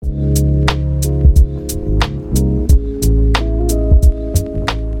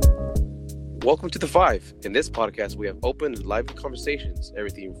Welcome to The Five. In this podcast, we have open and lively conversations,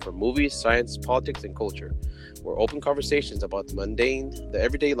 everything from movies, science, politics, and culture. We're open conversations about the mundane, the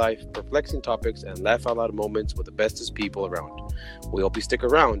everyday life, perplexing topics, and laugh out loud moments with the bestest people around. We hope you stick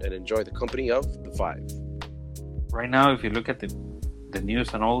around and enjoy the company of The Five. Right now, if you look at the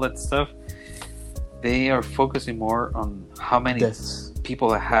news and all that stuff, they are focusing more on how many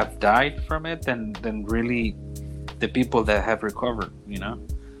people have died from it than really the people that have recovered, you know?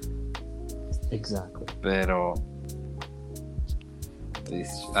 Exactly. Pero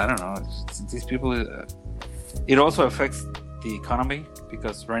I don't know. These people. It also affects the economy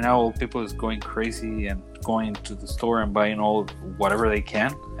because right now all people is going crazy and going to the store and buying all whatever they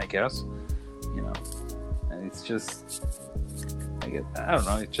can. I guess, you know, and it's just. I don't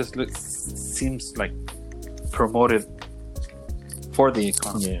know. It just seems like promoted for the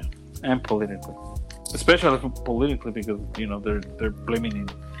economy and politically, especially politically because you know they're blaming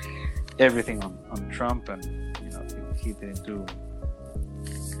everything on Trump, and you know he didn't do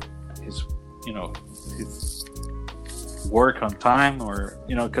his work on time, or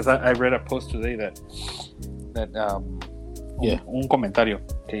you know, because I read a post today that un comentario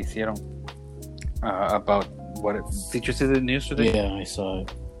que hicieron about did you see the news today? Yeah, I saw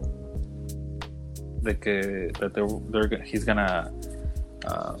it. He's gonna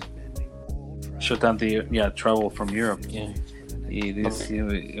shut down the travel from Europe. Yeah.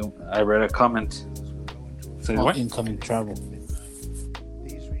 I read a comment. So what? Incoming travel.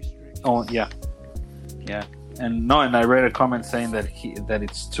 Oh yeah, and I read a comment saying that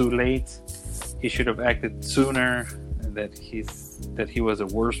it's too late. He should have acted sooner, and that he was the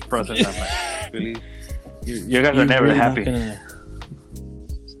worst president. I'm like, really, you guys are never really happy.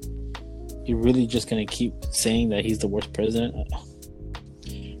 You're really just gonna keep saying that he's the worst president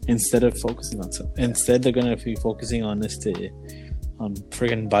instead of focusing on something. Instead, they're gonna be focusing on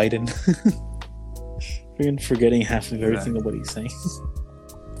friggin' Biden. Friggin' forgetting half of everything of what he's saying.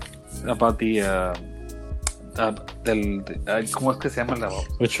 About ¿cómo es que se llama la?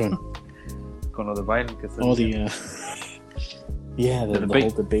 Which one? Con lo de Biden. Que the whole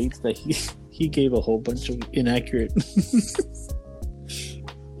debate that he gave a whole bunch of inaccurate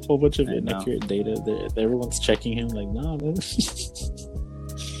data that everyone's checking him like, no, man.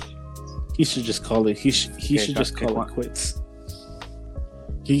 He should just call it. He should just call it quits.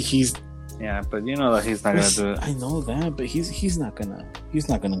 He's but you know that he's not gonna do it. I know that, but he's not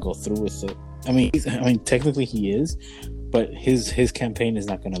gonna go through with it. I mean, technically he is, but his campaign is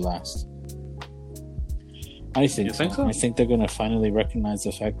not gonna last. I think you think so? I think they're gonna finally recognize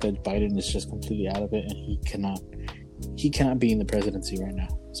the fact that Biden is just completely out of it, and he cannot be in the presidency right now,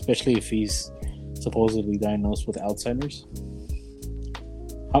 especially if he's supposedly diagnosed with Alzheimer's.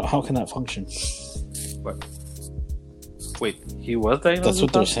 How can that function? What? Wait, he was diagnosed? That's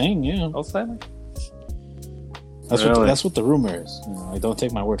what they're saying, yeah. Alzheimer's? That's what the rumor is. You know, I don't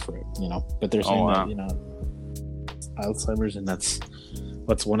take my word for it, you know. But they're saying that, you know, Alzheimer's, and that's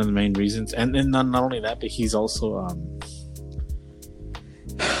one of the main reasons. And not only that, but he's also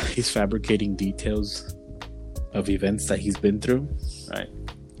he's fabricating details of events that he's been through. Right.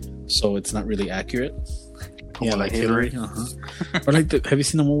 So it's not really accurate. Yeah, like Hillary. Or like have you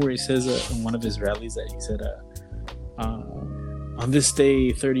seen the one where he says in one of his rallies that he said on this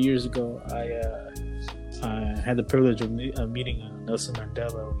day 30 years ago I had the privilege of meeting Nelson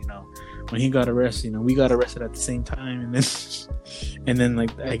Mandela, you know, when he got arrested, you know, we got arrested at the same time, and then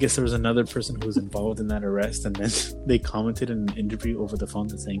like I guess there was another person who was involved in that arrest, and then they commented in an interview over the phone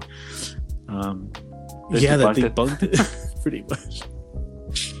saying that they bugged it pretty much.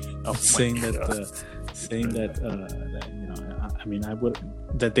 Saying that you know, I mean,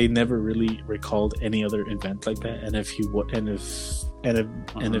 that they never really recalled any other event like that, and if it was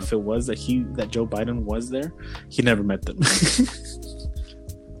that Joe Biden was there, he never met them.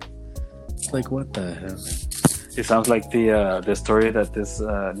 It's like, what the hell? It sounds like the story that this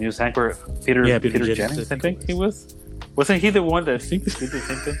news anchor Peter Jennings, I think he wasn't he the one that did the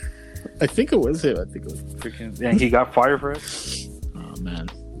same thing? I think it was him. I think it was freaking, and he got fired for it. Oh man,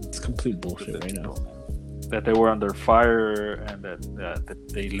 it's complete bullshit right now. That they were under fire, and that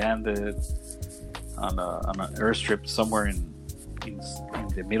they landed on an airstrip somewhere in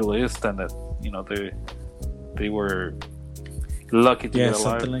the Middle East, and that, you know, they were lucky to get alive,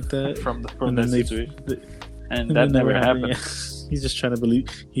 something like that, from that situation. And that never happened. Yeah. He's just trying to believe.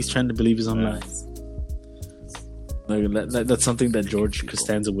 He's trying to believe his own lies. Like that's something that George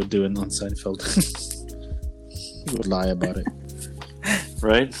Costanza would do on Seinfeld. He would lie about it,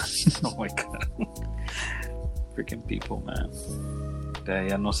 right? Oh my god. Freaking people, man.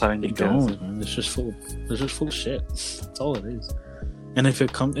 Ya no saben they don't, man. It's just full of shit. That's all it is. And if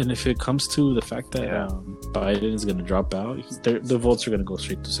it comes to the fact that Biden is going to drop out, the votes are going to go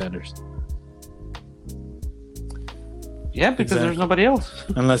straight to Sanders. Yeah, because there's nobody else.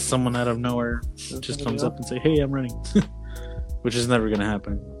 Unless someone out of nowhere just comes up and say, "Hey, I'm running," which is never going to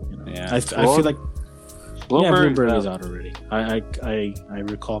happen. You know? Yeah, I feel like Bloomberg is yeah. out already. I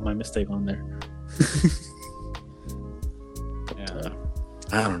recall my mistake on there.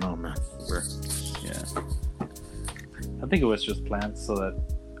 I don't know, man. Yeah, I think it was just planned so that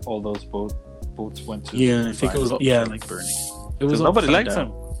all those votes went to. Yeah, I think it was. Yeah, like Bernie. It was nobody likes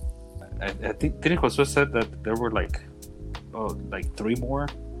him. I think didn't Josue said that there were like 3 more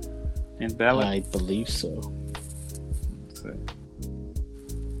in ballot. I believe so. Let's see.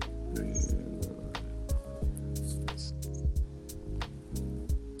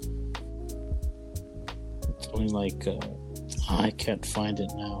 It's only like I can't find it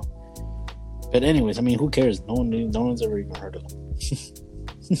now. But anyways, I mean, who cares? No one's ever even heard of him.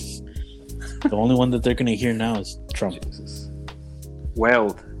 The only one that they're gonna hear now is Trump. Jesus.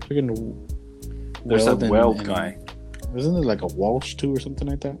 Weld. There's a Weld Weld guy. Isn't it like a Walsh too or something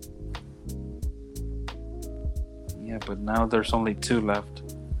like that? Yeah, but now there's only 2 left.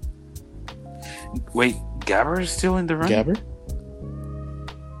 Wait, Gabber is still in the run? Gabber?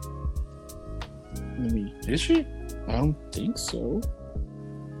 Is she? I don't think so.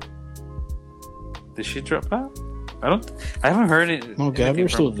 Did she drop out? I haven't heard it. No,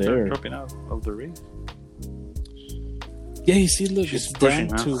 Gabber's still there. Dropping out of the race. Yeah, you see, look, She's it's pushing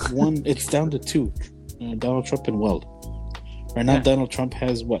down to 1. It's down to 2. Donald Trump and Weld. Right now, Donald Trump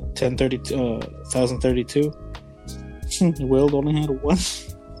has what, 1,032. Weld only had 1.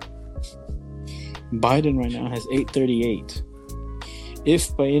 Biden right now has 838.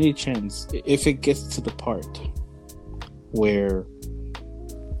 If by any chance, if it gets to the part where,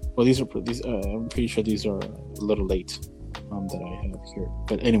 well, these I'm pretty sure these are a little late that I have here.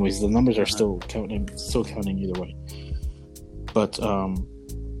 But anyways, the numbers are still counting either way. But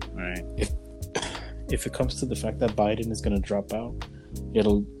right. If it comes to the fact that Biden is going to drop out,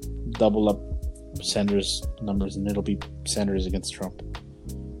 it'll double up Sanders' numbers, and it'll be Sanders against Trump.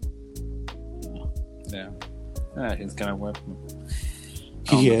 Yeah, he's gonna whip him.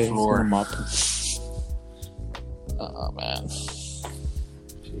 He's gonna mop him. Oh man,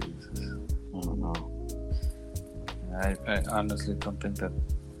 Jesus. I don't know. I honestly don't think that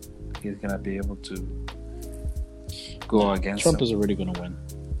he's gonna be able to go against Trump him. is already going to win,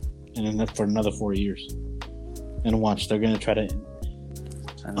 and then for another 4 years. And watch, they're going to try to,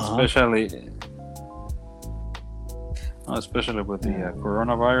 and especially with the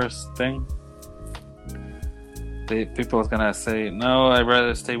coronavirus thing, people are gonna say, "No, I'd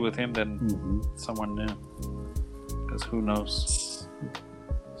rather stay with him than someone new," because who knows.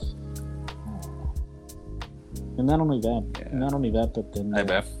 And not only that, but then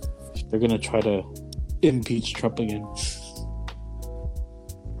they're going to try to impeach Trump again.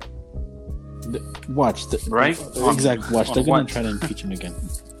 Watch, right? Exactly. Watch, they're going to try to impeach him again.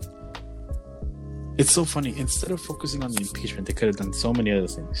 It's so funny. Instead of focusing on the impeachment, they could have done so many other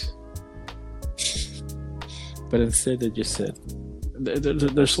things. But instead, they just said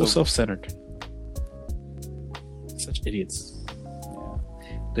they're so self-centered. Such idiots.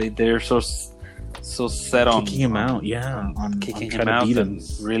 Yeah. They're so set on kicking him out. Yeah, on kicking him out and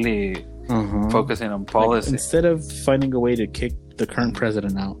really focusing on policy. Like, instead of finding a way to kick the current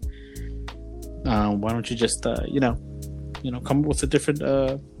president out, why don't you just come up with a different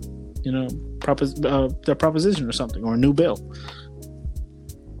proposition or something, or a new bill?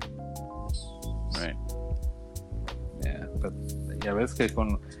 Right. Yeah, but ves que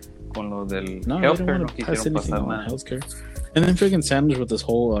con lo del healthcare no quisieron pasar nada. Healthcare. And then freaking Sanders with this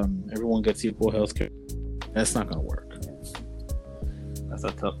whole everyone gets equal healthcare. That's not gonna work. That's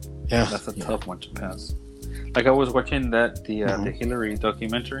a tough. Yeah, that's a tough one to pass. Like I was watching the Hillary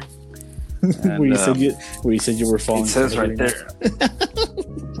documentary. And, where you said you were falling. It says right there.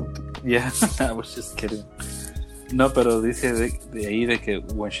 Yeah, I was just kidding. No, pero dice de ahí de que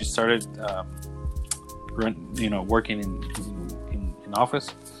when she started, working in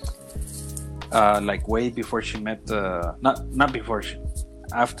office, like way before she met, not before she,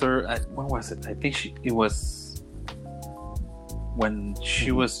 after, when was it? I think it was when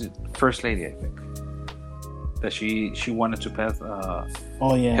she was first lady, I think. That she wanted to pass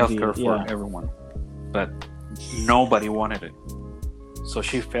healthcare for everyone, but nobody wanted it, so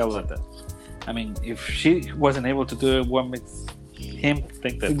she failed at that. I mean, if she wasn't able to do it, what makes him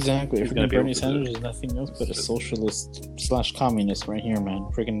think that exactly? Freaking Bernie Sanders is nothing else but a socialist / communist right here, man.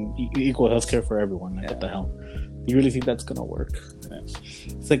 Freaking equal healthcare for everyone. Like, what the hell? You really think that's gonna work? Yeah.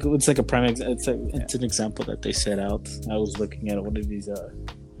 It's like a prime it's an example that they set out. I was looking at one of these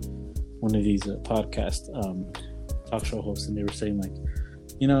podcast talk show hosts, and they were saying like,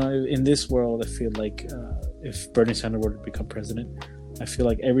 in this world, I feel like if Bernie Sanders were to become president, I feel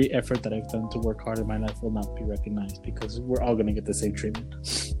like every effort that I've done to work hard in my life will not be recognized because we're all going to get the same treatment.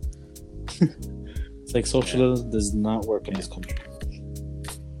 It's like socialism does not work in this country.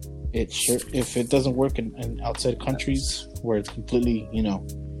 If it doesn't work in outside countries where it's completely,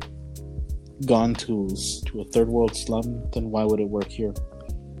 gone to a third world slum, then why would it work here?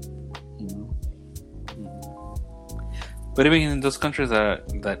 But even in those countries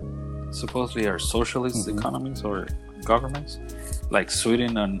that supposedly are socialist economies or governments, like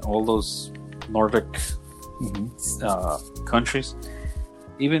Sweden and all those Nordic countries,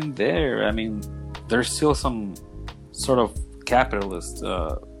 even there, I mean, there's still some sort of capitalist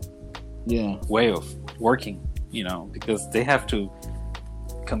way of working, because they have to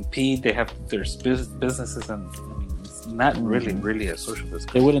compete. There's businesses, and I mean, it's not really a socialist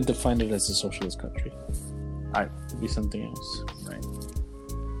country. They wouldn't define it as a socialist country. It'd be something else, right?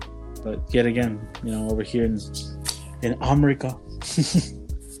 But yet again, over here in America,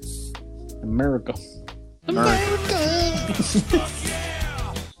 America.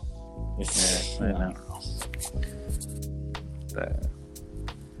 It's, I know.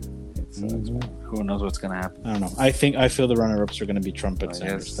 Who knows what's going to happen? I don't know. I feel the runner-ups are going to be Trump and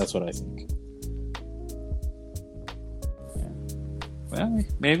Sanders. Yes. That's what I think. Well,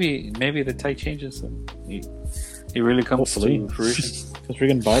 maybe the tide changes and it really comes to fruition. Because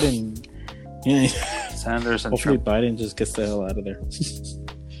freaking Biden, Sanders and hopefully Trump. Biden just gets the hell out of there.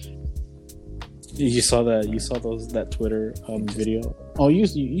 You saw that? You saw that Twitter video? Oh, you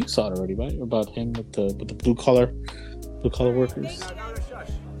saw it already, right? About him with the blue collar workers.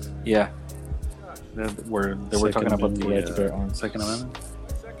 Yeah, they were talking about the right to bear arms. Second Amendment.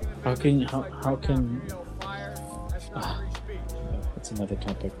 How can that's another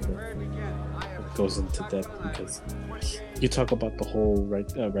topic that goes into depth, because you talk about the whole right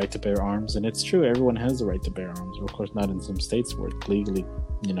to bear arms, and it's true, everyone has the right to bear arms. Of course, not in some states where it's legally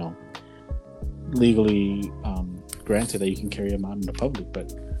granted that you can carry them out in the public,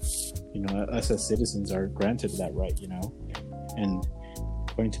 but us as citizens are granted that right, and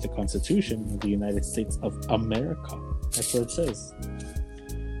according to the Constitution of the United States of America, that's what it says.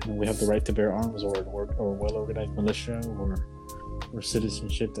 We have the right to bear arms, or well-organized militia, or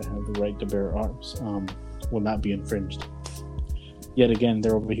citizenship that have the right to bear arms will not be infringed. Yet again,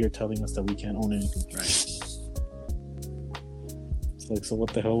 they're over here telling us that we can't own anything. Right. It's like, so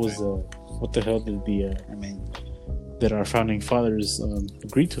what the hell did did our founding fathers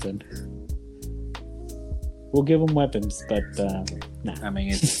agree to then? We'll give them weapons, but nah. I mean,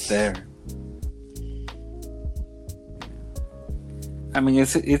 it's there. I mean,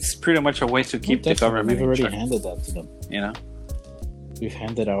 it's pretty much a way to keep the government. We've already handed that to them. We've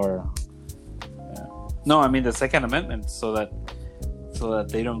handed our. No, I mean the Second Amendment, so that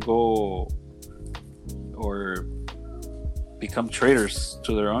they don't go or become traitors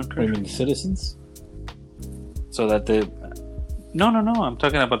to their own country. You mean the citizens? So that No, I'm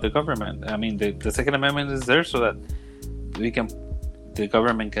talking about the government. I mean, the Second Amendment is there so that the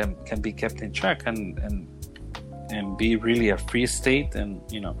government can be kept in check and be really a free state, and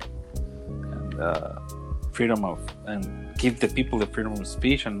freedom of, and give the people the freedom of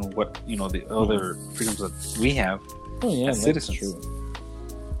speech and what the other freedoms that we have as citizens. True.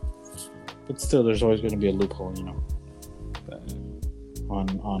 But still, there's always going to be a loophole,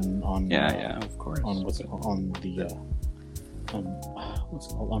 on of course, on what's it called, on the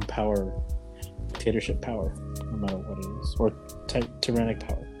on power, dictatorship power, no matter what it is, or tyrannic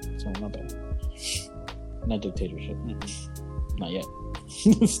power. So not bad. Not dictatorship. Not yet.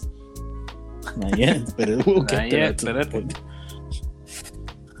 Not yet, but it will get there.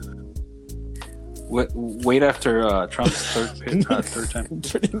 Wait after Trump's third time.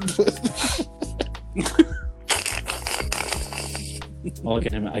 Look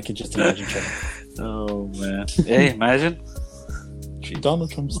at him. I could just imagine Trump. Oh man! Hey, imagine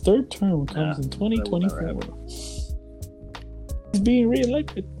Donald Trump's third term comes in 2024. He's being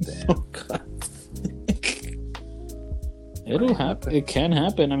re-elected. Damn. Oh God. It'll happen. It can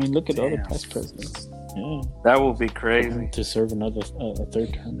happen. I mean, look at all the past presidents. Yeah, that will be crazy. To serve another a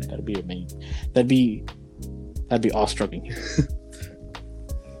third term, that'd be amazing. That'd be awe-striking.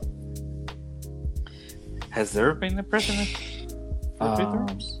 Has there been a president for 3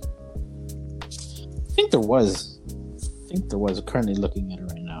 terms? I think there was. I'm currently looking at it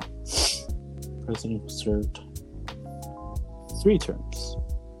right now. President who served 3 terms.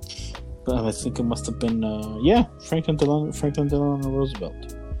 I think it must have been Franklin Delano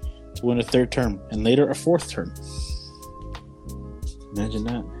Roosevelt to win a third term and later a fourth term. Imagine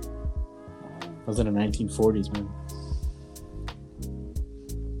that. That was in the 1940s, man.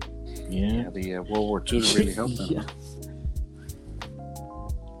 Yeah, the World War II really helped them. Yeah.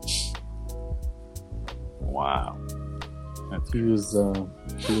 Wow. He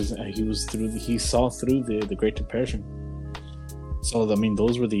saw through the Great Depression. So I mean,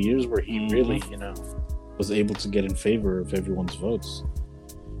 those were the years where he really, was able to get in favor of everyone's votes.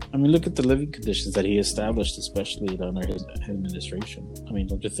 I mean, look at the living conditions that he established, especially under his administration. I mean,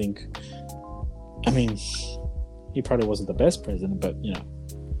 don't you think? I mean, he probably wasn't the best president, but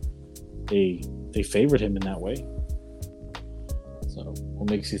they favored him in that way. So, what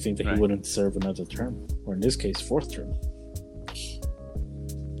makes you think that he wouldn't serve another term, or in this case, fourth term?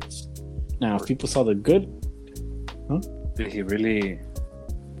 Now, if people saw the good, Did he really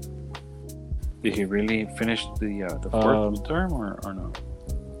finish the fourth term or no?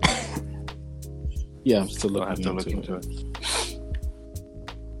 Yeah, I'm still I'll have to look into it.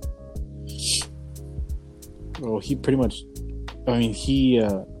 Well, he pretty much. I mean, he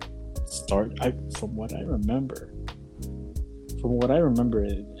started. From what I remember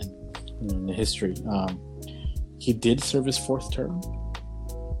in the history, he did serve his fourth term,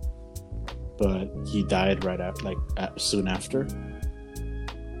 but he died right after, soon after.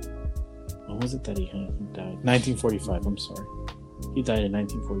 When was it that he died? 1945. I'm sorry, he died in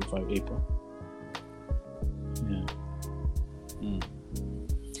 1945 April. Yeah.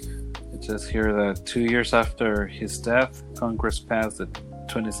 It says here that 2 years after his death, Congress passed the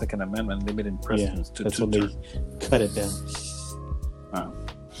 22nd Amendment limiting presidents to that's 2 when terms. they cut it down. Wow.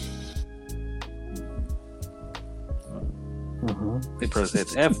 They probably said,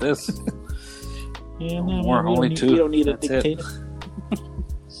 F this. Yeah, no, more, only we 2. don't need a That's dictator.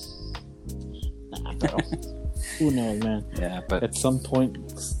 Nah, bro. Who knows, man? Yeah, but at some point,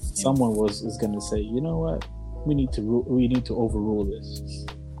 someone is going to say, you know what? We need to overrule this.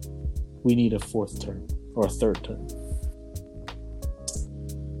 We need a fourth term or a third term.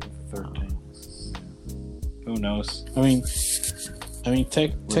 Who knows? I mean,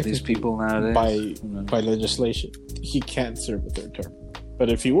 technically, these people nowadays by legislation, he can't serve a third term. But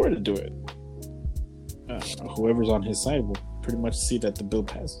if he were to do it, whoever's on his side will pretty much see that the bill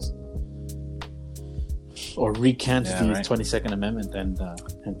passes, or recant the 22nd Amendment and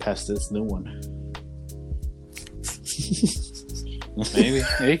pass this new one. Maybe.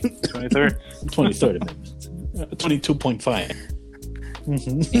 Hey, 23rd Amendment. 22.5.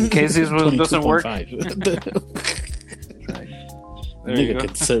 Mm-hmm. In case this one doesn't work. Nigga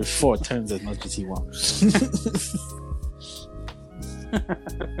can serve 4 terms as much as he wants.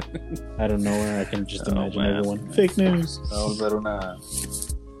 I don't know where I can just imagine everyone. Fake news. Se va a volver una...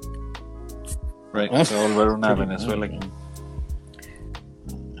 Right. Se va a volver una Venezuela.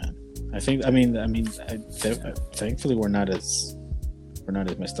 Thankfully we're not as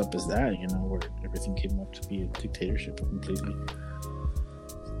messed up as that, where everything came up to be a dictatorship completely.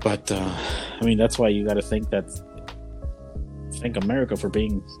 But that's why you got to thank America for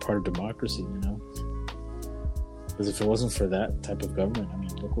being part of democracy, because if it wasn't for that type of government,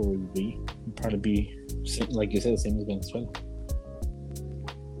 look where we'd be. We'd probably be, like you said, the same as Venezuela.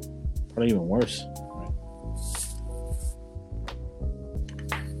 Probably even worse. Right?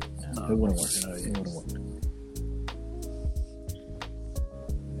 No, it wouldn't work. It wouldn't work.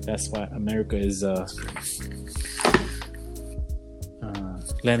 That's why America is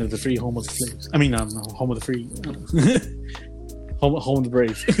land of the free, home of the slaves. Home of the free, home of the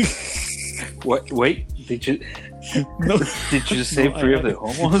brave. What? Wait, did you? No. Did you say free of the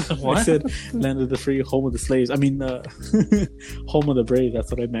homos? What? I said land of the free, home of the slaves. Home of the brave.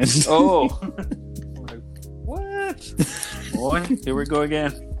 That's what I meant. Oh. What? Boy, here we go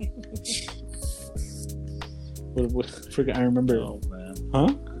again. I remember. Oh, man.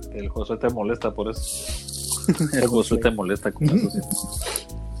 Huh? El Josué te molesta por eso. El Josué te molesta con eso.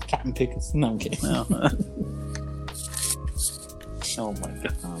 Cotton pickers. No, I'm kidding. No. Oh my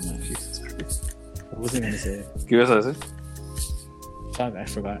god. Oh man, Jesus Christ. What was I going to say? ¿Qué ibas a decir? Fuck, I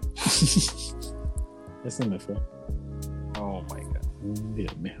forgot. Eso me fue. Oh my god.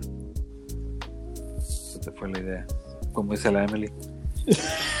 Dios mío. Se te fue la idea. Como dice la Emily.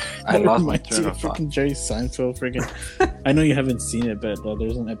 I lost my train of thought. Freaking Jerry Seinfeld, freaking. I know you haven't seen it, but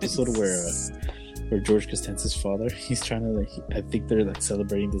there's an episode where George Costanza's father, he's trying to I think they're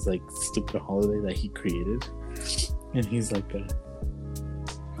celebrating this stupid holiday that he created, and he's like,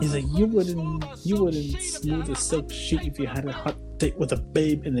 you wouldn't smooth a silk sheet if you had a hot date with a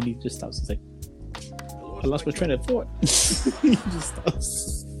babe, and then he just stops. He's like, I lost my train of thought. He just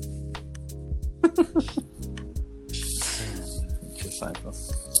stops.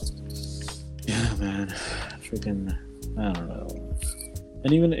 Yeah, man. Freaking, I don't know.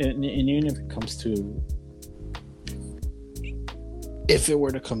 And even if it comes to, if it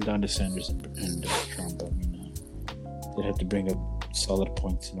were to come down to Sanders and Trump, I mean, they'd have to bring up solid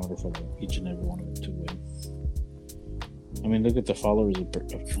points in order for each and every one of them to win. I mean, look at the followers of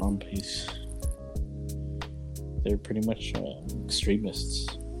Trump. They're pretty much extremists,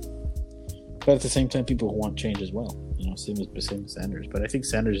 but at the same time, people who want change as well. You know, same as Sanders. But I think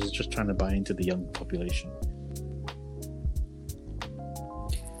Sanders is just trying to buy into the young population.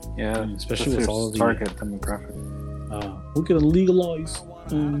 Yeah, I mean, especially with all of the target demographic. We're gonna legalize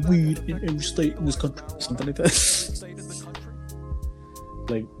weed in every state in this country, something like that.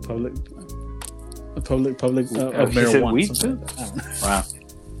 Like public marijuana. Weed too? Like that. I don't know. Wow.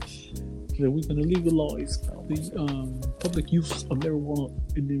 Yeah, we're gonna legalize the public use of marijuana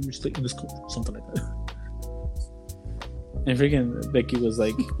in every state in this country, something like that. And freaking Becky was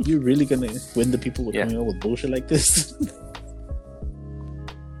like, "You're really gonna win the people with coming up with bullshit like this?"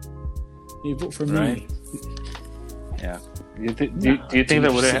 You vote for me. Right. Yeah. Do you think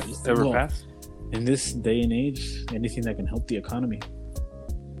that would have ever passed? In this day and age, anything that can help the economy.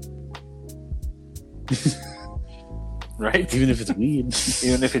 Right? Even if it's weed.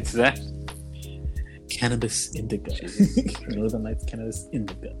 Even if it's that. Cannabis indica. Northern Lights cannabis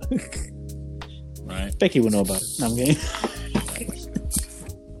indica. Right. Becky would know about it. No, I'm kidding.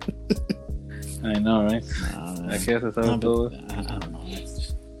 I know, right? I guess it's how it goes. I don't know.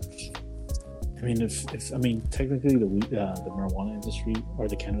 I mean, if technically the marijuana industry or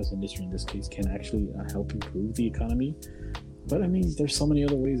the cannabis industry in this case can actually help improve the economy, but I mean, there's so many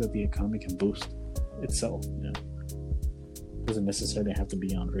other ways that the economy can boost itself. You know, it doesn't necessarily have to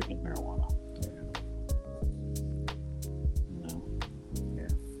be on drinking marijuana. No.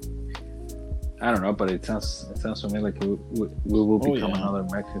 Yeah. I don't know, but it sounds to me like we will become another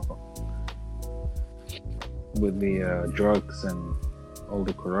Mexico with the drugs and all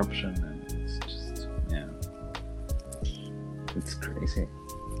the corruption and. It's crazy.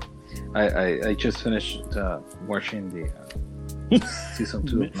 I just finished watching the season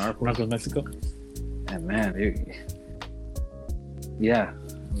 2 of Narcos Mexico. And man,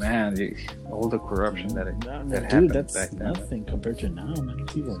 all the corruption that happened that's back then. Nothing compared to now, man.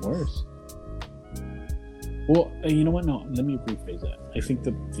 It's even worse. Well, you know what? No, let me rephrase that. I think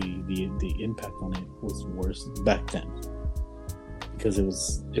that the impact on it was worse back then. Because it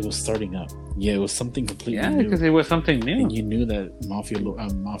was starting up. Yeah, it was something completely new. Yeah, because it was something new. And you knew that mafia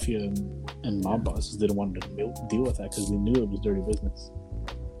and mob bosses didn't want to deal with that because they knew it was dirty business.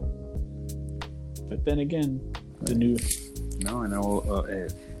 But then again, the new... No, I know.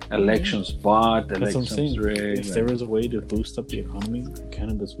 Elections bought, elections rigged. If there was a way to boost up the economy,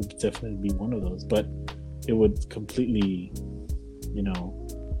 cannabis would definitely be one of those. But it would completely, you know,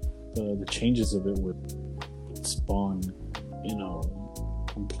 the changes of it would spawn... you know,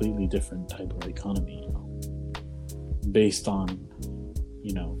 completely different type of economy, you know, based on,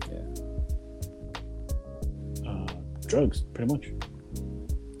 you know, drugs, pretty much,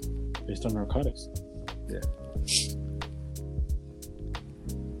 based on narcotics. Yeah.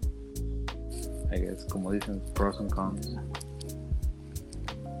 I guess, como dicen, pros and cons.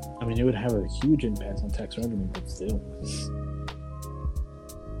 I mean, it would have a huge impact on tax revenue, but still.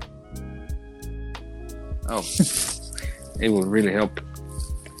 Oh. It will really help.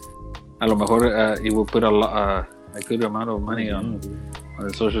 A lo mejor it will put a good amount of money on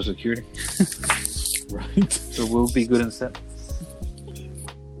the Social Security. Right. So we'll be good instead.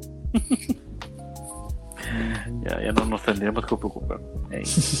 Ya no nos tendríamos que preocupar. Hey.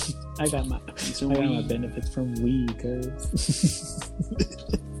 I got my benefits from weed, cuz.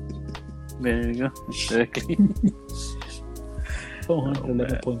 There you go. Exactly.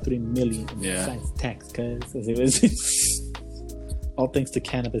 411.3 million besides tax, cuz. As it was. All thanks to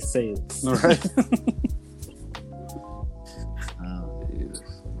cannabis sales. All right.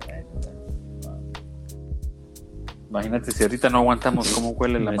 Imagínate si ahorita no aguantamos cómo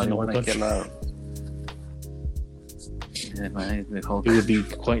huele la marihuana aquí al lado. It would be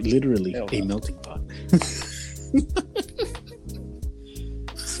quite literally a melting pot.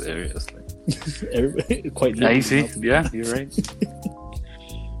 Seriously. Quite literally. I see. Yeah, you're right.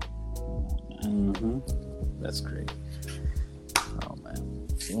 Mm-hmm. That's great. Oh man.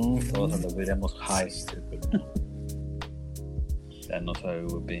 Todos nos veremos high. That knows how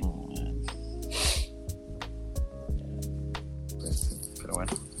it would be. Oh, man. Pero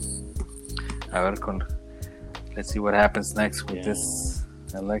bueno. A ver let's see what happens next with this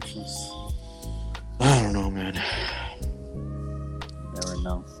elections. I don't know, man. Never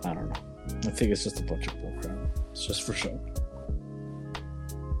know. I don't know. I think it's just a bunch of bullcrap. It's just for show.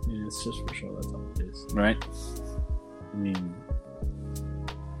 Yeah, it's just for show. That's all it is. Right. I mean,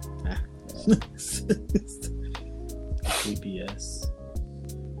 BS.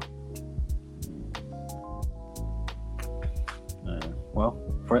 Well,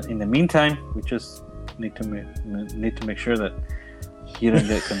 in the meantime, we just need to make sure that you don't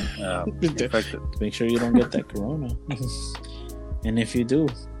get infected. Make sure you don't get that corona. And if you do,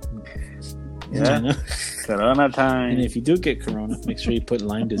 yeah, corona time. And if you do get corona, make sure you put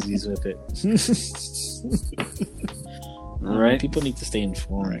Lyme disease with it. Right. People need to stay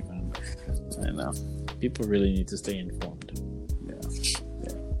informed. I know. People really need to stay informed. Yeah.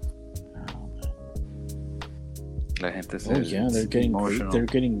 Oh, yeah, they're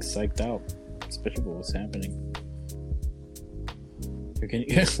getting psyched out, especially with what's happening. They're getting.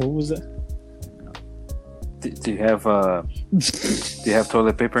 What was that? Do you have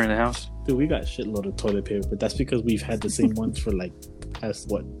toilet paper in the house? Dude, we got a shitload of toilet paper, but that's because we've had the same ones for like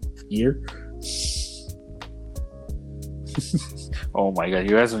past year. Oh my god,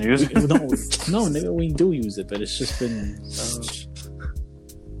 you guys don't use it? No, nigga, we do use it, but it's just been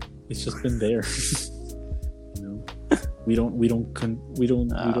there. You know, we don't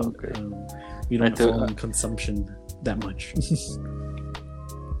fall in consumption that much.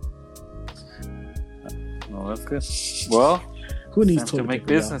 Well, that's good. Well, who needs to make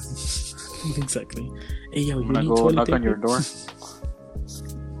paper, business? Exactly. Hey, yo, I'm you gonna need go toilet knock paper? on your door.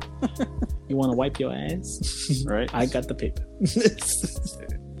 You want to wipe your ass? Right. I got the paper.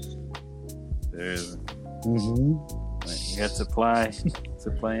 There's. Mm-hmm. You got supply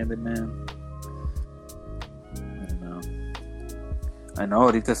and demand. I know.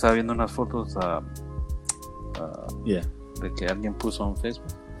 Ahorita estaba viendo unas fotos. Yeah. De que alguien puso on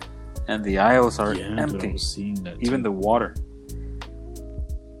Facebook, and the aisles are empty. I was seeing that Even too. the water.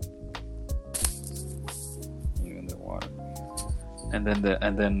 And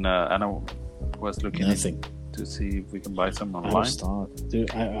then I was looking to see if we can buy some online. Out of stock.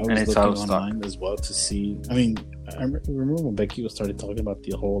 Dude, I was looking online as well to see. I mean, I remember when Becky started talking about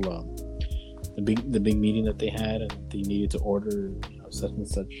the whole the big meeting that they had, and they needed to order such and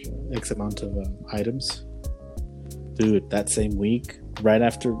such X amount of items. Dude, that same week, right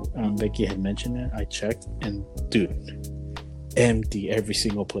after Becky had mentioned it, I checked, and dude, empty every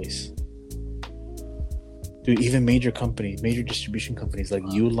single place. Dude, even major distribution companies like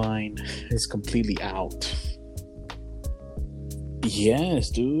Uline is completely out.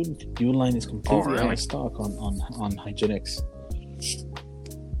 Yes, dude. Uline is completely out of stock on hygienics.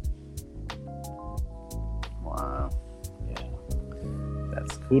 Wow. Yeah.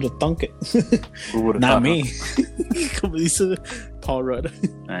 Who'd have thunk it? Who would have Not me. Como dice Paul Rudd.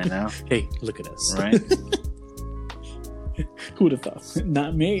 I know. Hey, look at us. Right? Who'd have thought?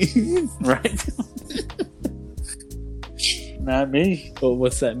 Not me. Right? Not me. Oh,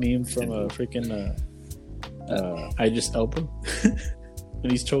 what's that meme from a freaking I Just Elba? When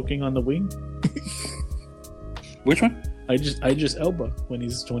he's choking on the wing? Which one? I just Elba when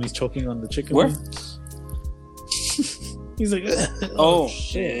he's choking on the chicken Where? wing. He's like, oh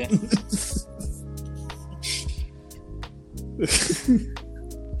shit. Yeah.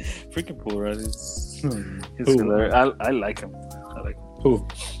 Freaking Paul Rudd is hilarious. I like him. Who?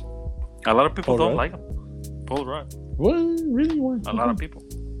 A lot of people Paul don't Rudd? like him. Paul Rudd. What? Really? Why? A lot of people.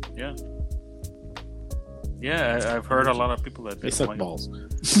 Yeah. Yeah, I've heard a lot of people that They suck balls.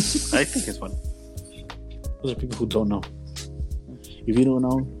 I think it's fun. Those are people who don't know. If you don't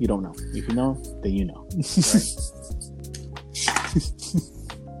know, you don't know. If you know, then you know. Right?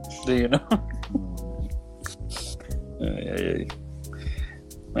 Do you know? Yeah.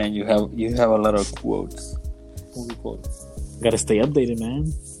 Man, you have a lot of quotes. Movie quotes. Gotta stay updated,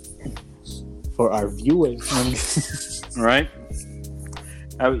 man. For our viewers. Right?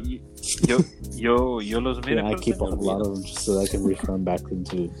 Yo los mira. I keep a lot of them just so I can refer them back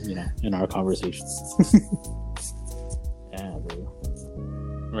into, in our conversations. Yeah, dude.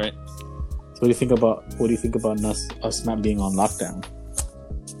 Right. So what do you think about us not being on lockdown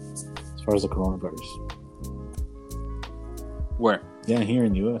as far as the coronavirus? Where? Yeah, here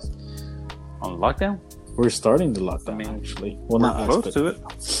in the US. On lockdown? We're starting the lockdown, actually. Well, we're not close us, to it.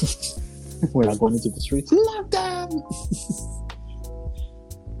 We're not going into the streets. Lockdown!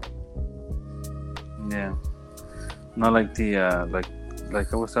 Yeah. Not like the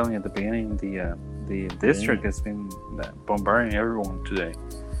like I was telling you at the beginning, the district has been bombarding everyone today,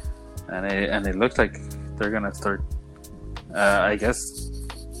 and it looks like they're gonna start. I guess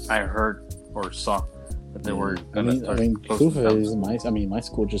I heard or saw that they were gonna start. Proof of it is my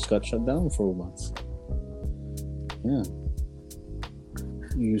school just got shut down for months. Yeah.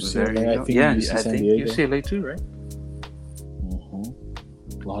 There you UCLA, go. I think Yeah, UC I San think Diego. UCLA too, right?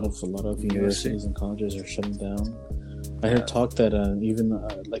 A lot of universities and colleges are shutting down. I heard talk that even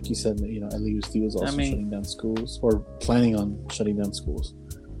like you said, LUSD was also shutting down schools or planning on shutting down schools.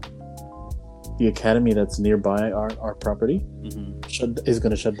 The academy that's nearby our property is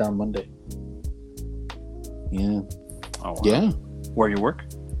going to shut down Monday. Yeah. Oh, wow. Yeah. Where you work?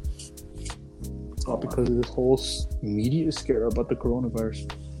 All because of this whole media scare about the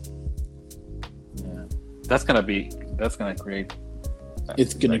coronavirus. Yeah. That's gonna create.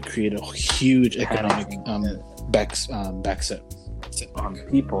 It's gonna create a huge economic backset on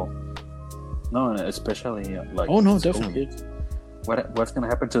people. No, and especially definitely. kids. What's gonna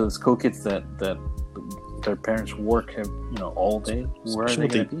happen to the school kids that their parents work all day? Where are they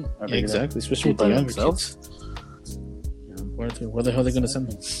gonna be? Exactly, especially with the younger kids. Where the hell are they gonna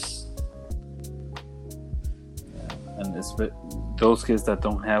send them? And it's those kids that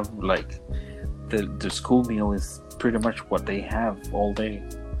don't have the school meal is pretty much what they have all day.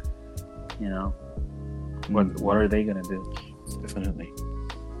 What are they gonna do? Definitely,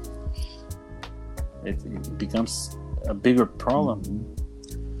 it becomes a bigger problem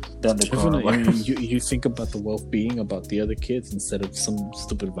than the coronavirus. I mean, you think about the well-being about the other kids instead of some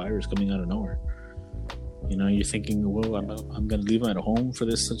stupid virus coming out of nowhere. You're thinking, well, I'm gonna leave them at home for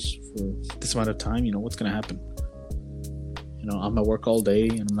this amount of time. What's gonna happen? I'm at work all day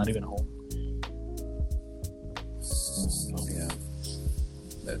and I'm not even home.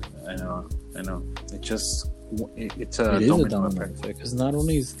 I know. It's a domino effect because not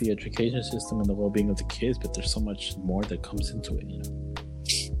only is the education system and the well-being of the kids, but there's so much more that comes into it.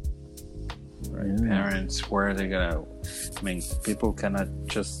 Right? Yeah. Parents, where are they gonna? I mean, people cannot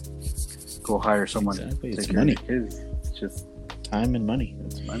just go hire someone. Exactly. To it's money. Kids. It's just time and money.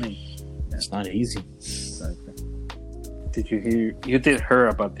 It's money. Yeah. It's not easy. Exactly. Did you hear? You did hear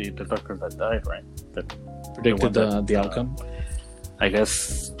about the doctor that died, right? That predicted the outcome. I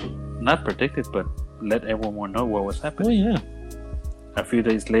guess not predicted, but let everyone know what was happening. Oh yeah. A few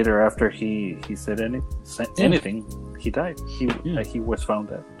days later, after he said anything, he died. He was found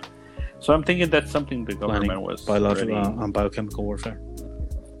dead. So I'm thinking that's something the government was biological on biochemical warfare.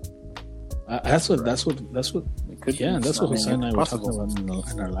 That's what Hussein and I were talking about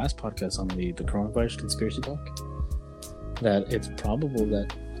in our last podcast on the coronavirus conspiracy talk. That it's probable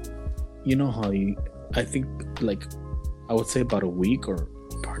that I think I would say about a week or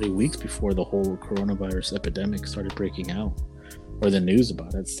probably weeks before the whole coronavirus epidemic started breaking out, or the news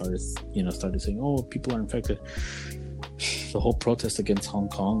about it started saying, oh, people are infected. The whole protest against Hong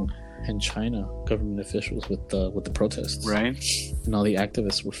Kong and China, government officials with the protests, right? And all the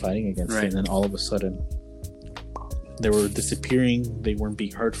activists were fighting against right. it, and then all of a sudden they were disappearing. They weren't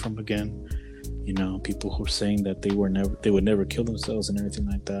being heard from again. People who were saying that they would never kill themselves and everything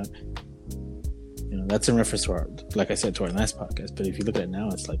like that. That's in reference to our last podcast. But if you look at it now,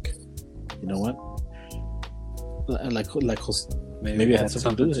 it's like, you know what? Maybe it had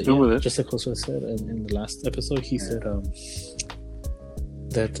something to do with it. Just like Jose said in the last episode, he said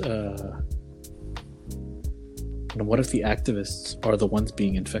that what if the activists are the ones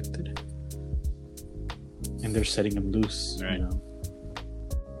being infected and they're setting them loose? Right.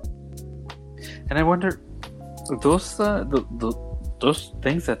 And I wonder, those those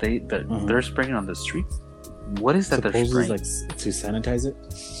things that they're spraying on the streets, what is that they're spraying? To sanitize it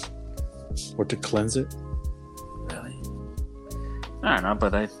or to cleanse it? Really? I don't know,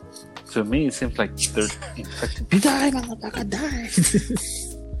 but to me it seems like they're infecting. You die, motherfucker, die!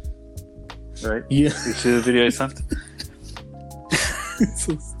 Right? Yeah. You see the video I sent?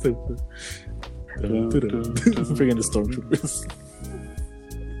 So stupid. Bringing the stormtroopers.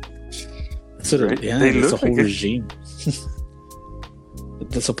 It's a whole regime.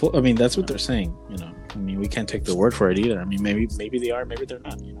 That's what they're saying. We can't take their word for it either. Maybe they are, maybe they're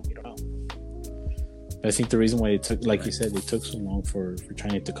not. We don't know. But I think the reason why it took, like you said, it took so long for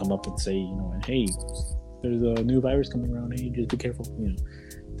China to come up and say, hey, there's a new virus coming around. Hey, just be careful.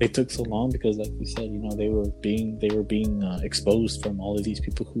 They took so long because, like you said, they were being exposed from all of these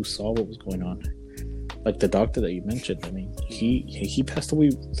people who saw what was going on. Like the doctor that you mentioned. He passed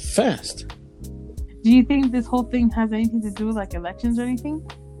away fast. Do you think this whole thing has anything to do with elections or anything?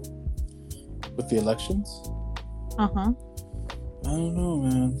 With the elections? Uh-huh. I don't know,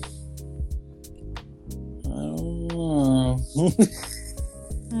 man. I don't know.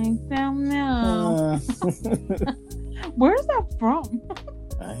 Where's that from?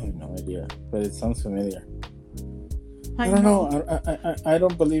 I have no idea, but it sounds familiar. I don't know. I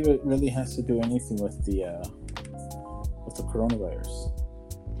don't believe it really has to do anything with the coronavirus.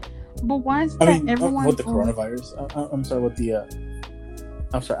 But why is that everyone? With the coronavirus? I'm sorry. With the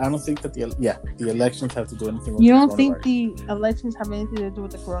I'm sorry. I don't think that the elections have to do anything with You the don't think coronavirus. the elections have anything to do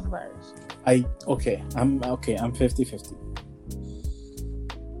with the coronavirus? I'm 50-50.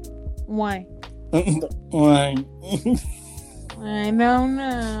 Why? Why? I don't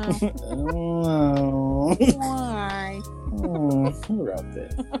know. Oh, Why? you're out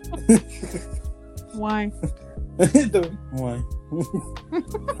there. Why? Why?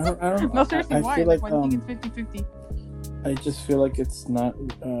 I don't. No, seriously, I why? feel Like, like why do you think it's 50-50? I just feel like it's not.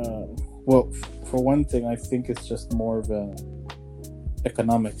 Well, for one thing, I think it's just more of a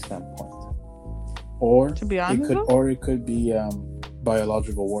economic standpoint, or To be honest, though? it could be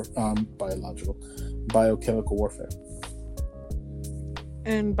biochemical warfare.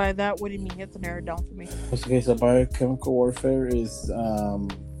 And by that, what do you mean? You have to narrow it down for me. Okay, so biochemical warfare is a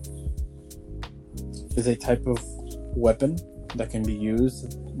type of weapon that can be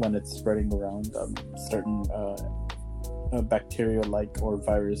used when it's spreading around certain bacterial-like or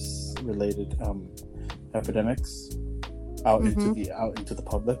virus-related epidemics out into the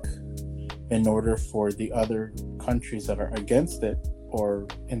public, in order for the other countries that are against it, or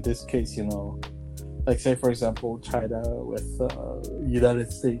in this case, like say for example China with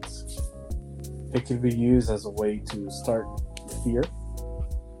United States, it can be used as a way to start fear,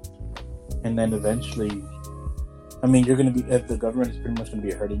 and then eventually, I mean, the government is pretty much going to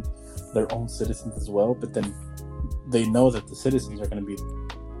be hurting their own citizens as well, but then they know that the citizens are going to be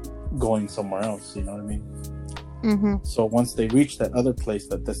going somewhere else, you know what I mean? Mm-hmm. So once they reach that other place,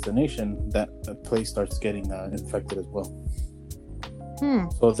 that destination, that place starts getting infected as well.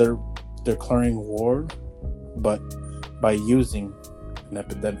 So they're declaring war, but by using an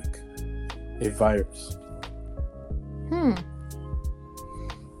epidemic, a virus.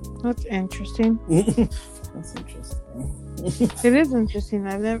 That's interesting. That's interesting. It is interesting.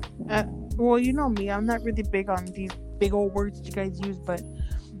 I've never. Well, you know me. I'm not really big on these big old words that you guys use, but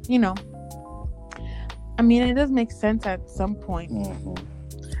I mean, it does make sense at some point.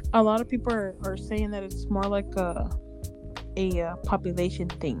 A lot of people are saying that it's more like a population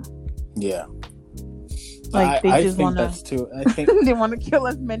thing. Yeah. Like they just want to. That's too. I think they want to kill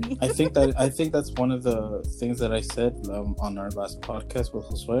as many. I think that's one of the things that I said on our last podcast with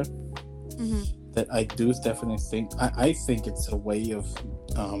Josue. That I do definitely think. I think it's a way of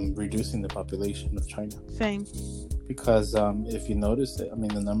reducing the population of China. Same. Because if you notice it, I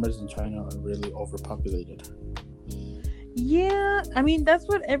mean, the numbers in China are really overpopulated. Yeah, I mean, that's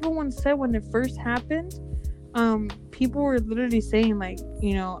what everyone said when it first happened. People were literally saying, like,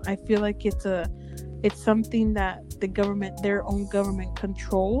 I feel like it's something that their own government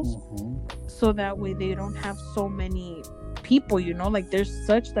controls, so that way they don't have so many people, like there's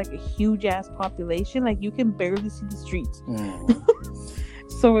such like a huge ass population, like you can barely see the streets.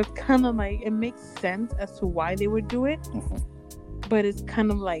 So it's kind of like, it makes sense as to why they would do it, but it's kind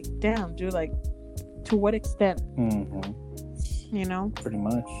of like, damn, dude, like, to what extent? Pretty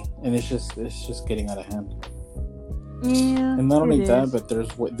much. And it's just getting out of hand. Yeah. And not only that, but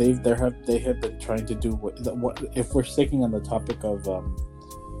there's what they have been trying to do. What if we're sticking on the topic of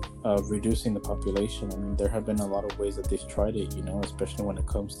reducing the population? I mean, there have been a lot of ways that they've tried it. Especially when it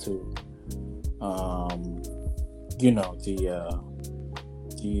comes to the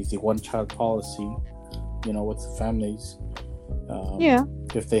one child policy. With the families. Yeah.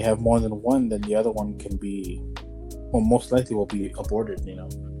 If they have more than one, then the other one can be, well, most likely will be aborted.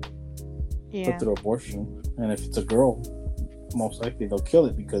 Yeah. Put through abortion. And if it's a girl, most likely they'll kill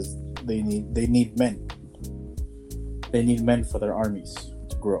it, because they need men. They need men for their armies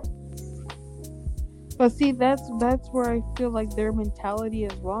to grow. But see, that's where I feel like their mentality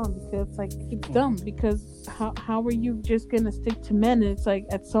is wrong, because it's like, it's dumb, because how are you just gonna stick to men? And it's like,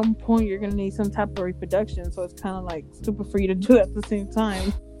 at some point you're gonna need some type of reproduction, so it's kind of like stupid for you to do it at the same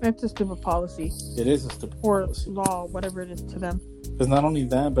time. That's a stupid policy. It is a stupid policy. Or law, whatever it is to them. Because not only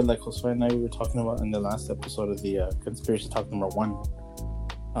that, but like Josue and I were talking about in the last episode of the Conspiracy Talk number 1.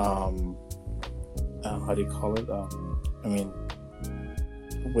 How do you call it? I mean,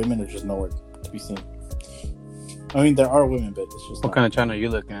 women are just nowhere to be seen. I mean, there are women, but it's just what kind of channel are you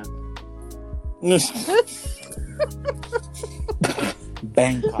looking at?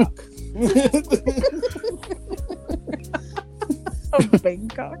 Bangkok.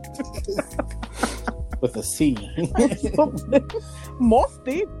 Bangkok. With a C.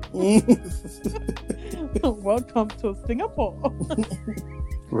 Mostly. Welcome to Singapore.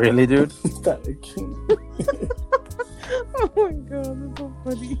 Really, dude? Oh my god, that's so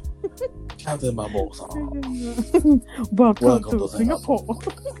funny. Welcome to Singapore.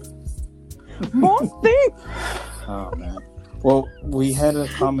 Mostly. Oh man. Well, we had a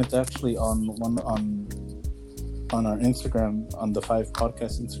comment actually on on our Instagram, on the 5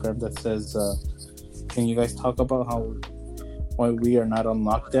 Podcast Instagram, that says, "Can you guys talk about why we are not on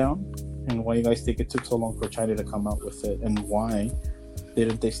lockdown, and why you guys think it took so long for China to come out with it, and why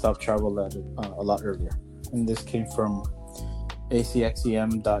didn't they stop travel at it a lot earlier?" And this came from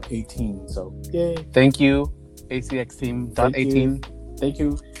ACXEM.18. So yay! Thank you, ACXEM.18. Thank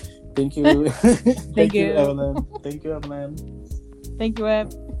you. Thank Thank you, you. Evelyn. Thank you, Evelyn. Thank you,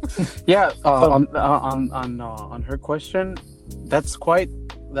 Eb. Yeah, on her question, that's quite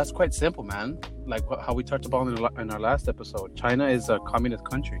simple, man. Like how we talked about in our last episode. China is a communist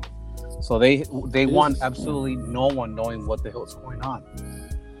country, so they want absolutely no one knowing what the hell is going on.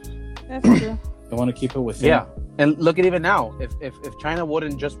 That's true. They want to keep it within. Yeah, and look at even now. If China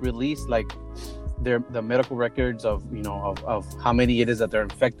wouldn't just release like the medical records of of how many it is that they're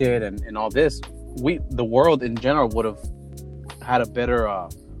infected and all this, the world in general would have had a better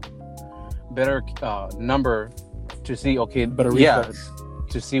number to see. Okay, Better yeah, reflex.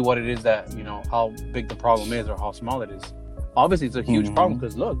 to see what it is that how big the problem is or how small it is. Obviously, it's a huge problem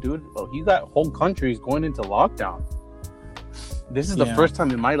because look, dude, you got whole countries going into lockdown. This is the first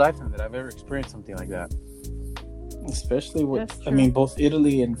time in my lifetime that I've ever experienced something like that. Especially both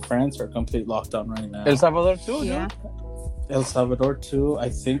Italy and France are complete lockdown right now. El Salvador too, Yeah. dude. El Salvador too. I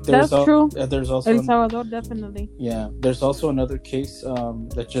think That's true. There's also El Salvador, definitely. yeah. There's also another case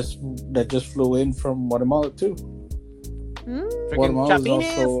that just flew in from Guatemala too. Freaking Guatemala is Chapines.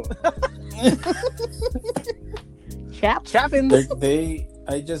 also Chapins.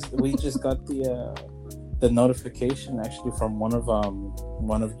 we just got the notification actually from one of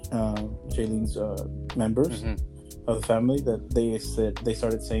Jaylene's members of the family that they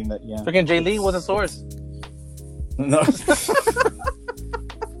started saying that Freaking Jaylene was a source. no.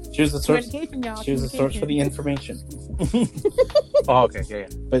 She was the source. Communication, y'all. She was the source for the information. Oh, okay,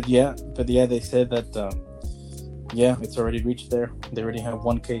 yeah. But they said that it's already reached there. They already have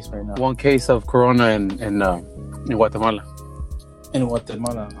one case right now. One case of corona in Guatemala. In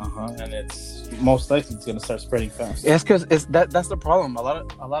Guatemala, and it's most likely it's gonna start spreading fast. It's because that's the problem. A lot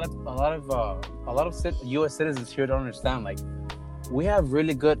of U.S. citizens here don't understand. Like, we have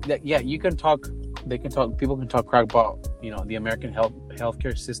really good. You can talk. They can talk. People can talk crap about the American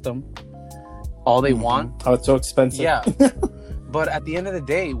healthcare system all they want. How it's so expensive. Yeah, but at the end of the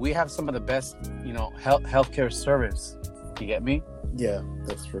day, we have some of the best healthcare service. You get me? Yeah,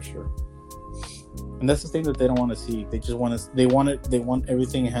 that's for sure. And that's the thing that they don't want to see. They just want to. They want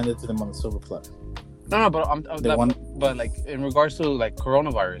everything handed to them on a silver platter. No, but but like in regards to like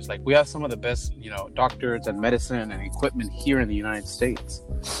coronavirus, like we have some of the best doctors and medicine and equipment here in the United States.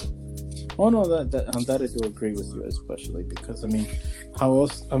 Oh no, that I do agree with you, especially because how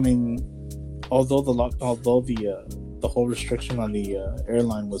else? Although the whole restriction on the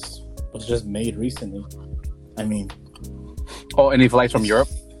airline was just made recently. Oh, any flights from Europe?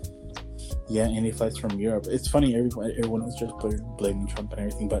 Yeah, any flights from Europe. It's funny, everyone is just blaming Trump and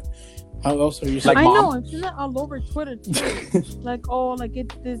everything, but how else are you? I know, I've seen that all over Twitter too. Like,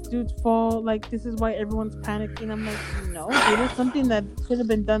 it's this dude's fault. Like, this is why everyone's panicking. I'm like, no, it is something that should have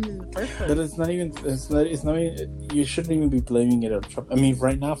been done in the first place. But it's not even. You shouldn't even be blaming it on Trump. First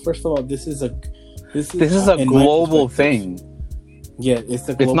right now, first of all, this is a global thing. Yeah, it's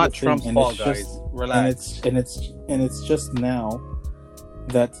a global thing. It's not Trump's fault, guys. Relax. And it's just now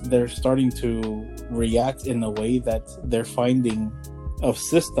that they're starting to react in a way that they're finding a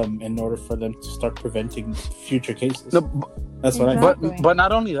system in order for them to start preventing future cases. No, that's what exactly. But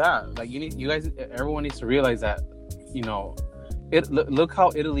not only that, like everyone needs to realize that look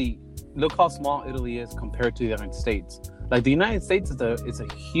how small Italy is compared to the United States. Like the United States is a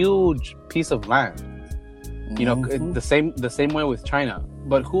huge piece of land. The same way with China.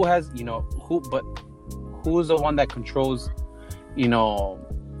 But who's the one that controls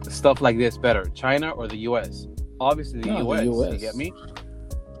stuff like this better, China or the US? Obviously the US. You get me?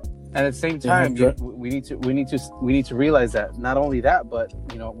 And at the same time, we need to realize that not only that, but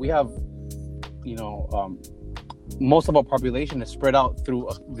we have most of our population is spread out through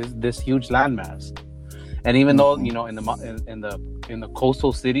this huge landmass. And even though in the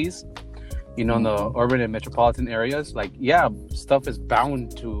coastal cities, in the urban and metropolitan areas, like stuff is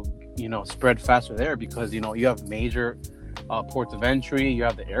bound to spread faster there because you have major ports of entry, you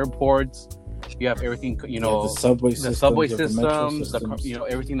have the airports, you have everything, the subway systems,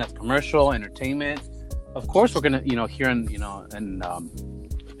 everything that's commercial, entertainment. Of course, we're gonna, here in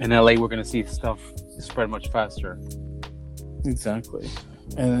LA, we're gonna see stuff spread much faster. Exactly,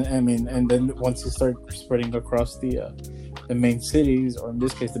 and then once you start spreading across the main cities, or in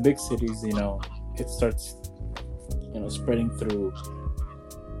this case, the big cities, it starts, spreading through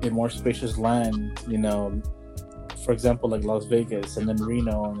a more spacious land, for example, like Las Vegas and then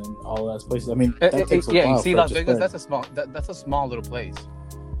Reno and then all those places. I mean, that takes a while. You see, for it Las to Vegas, spread. that's a small little place.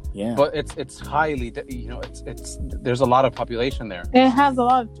 Yeah, But it's highly, it's there's a lot of population there. It has a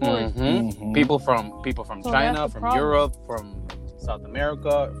lot of tourists. Mhm. People from So China, that's the from problem. Europe, from South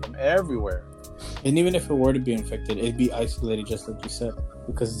America, from everywhere. and even if it were to be infected, it'd be isolated, just like you said,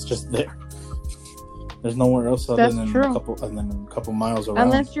 because it's just there. There's nowhere else other That's than true. a couple miles around.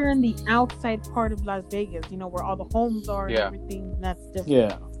 Unless you're in the outside part of Las Vegas, where all the homes are and Yeah. everything. That's different.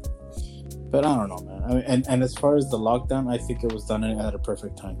 Yeah, but I don't know, man. I mean, and as far as the lockdown, I think it was done at a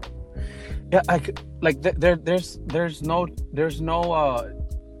perfect time. Yeah, there's no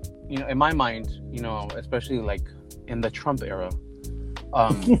in my mind, especially like in the Trump era,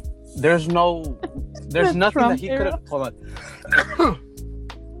 there's The nothing Trump that he could era? have. Hold on.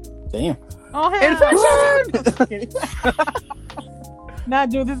 Damn. Oh, hey. Nah,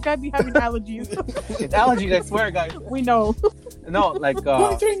 dude, this guy be having allergies. It's allergies, I swear, guys. We know. No, like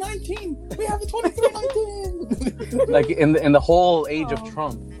 2319. We have a 2319. like in the whole age Oh. of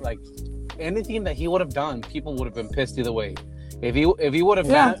Trump, like anything that he would have done, people would have been pissed either way. If he would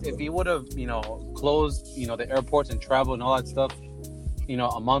have closed the airports and travel and all that stuff,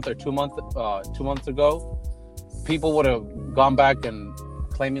 a month or 2 months ago, people would have gone back and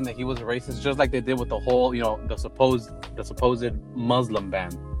claiming that he was a racist, just like they did with the whole the supposed Muslim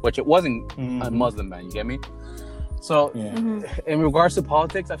ban, which it wasn't a Muslim ban. You get me? So Yeah. in regards to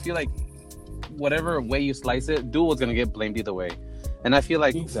politics, I feel like whatever way you slice it, dude was gonna get blamed either way. And I feel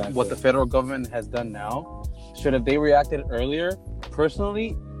like Exactly. what the federal government has done now, should have they reacted earlier?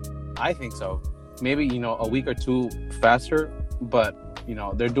 Personally, I think so. Maybe a week or two faster, but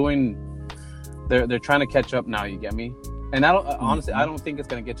they're trying to catch up now. You get me? And I don't honestly, I don't think it's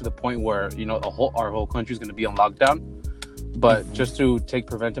gonna get to the point where our whole country is gonna be on lockdown. But just to take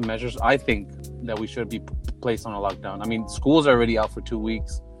preventive measures, I think that we should be placed on a lockdown. I mean, schools are already out for 2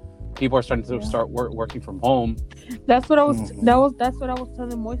 weeks. People are starting to start working from home. That's what I was. That's what I was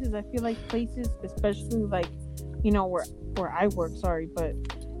telling Moises. I feel like places, especially like, where I work. Sorry, but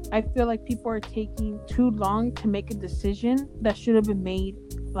I feel like people are taking too long to make a decision that should have been made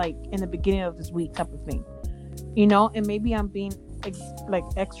like in the beginning of this week, type of thing. And maybe I'm being like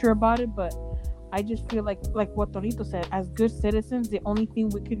extra about it, but I just feel like what Tonito said. As good citizens, the only thing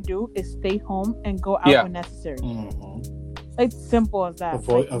we can do is stay home and go out when necessary. It's simple as that.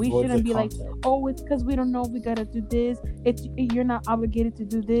 We shouldn't be like, oh, it's because we don't know we gotta do this. You're not obligated to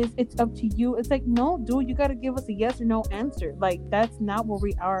do this. It's up to you. It's like, no, dude, you gotta give us a yes or no answer. Like, that's not where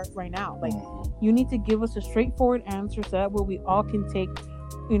we are right now. Like, you need to give us a straightforward answer so that way we all can take,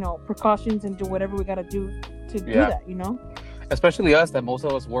 precautions and do whatever we gotta do to do that. Especially us, that most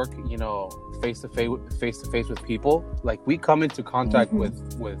of us work, face to face with people. Like, we come into contact with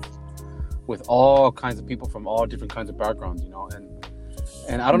all kinds of people from all different kinds of backgrounds,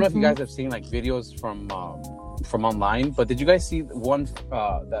 and I don't know if you guys have seen like videos from online, but did you guys see one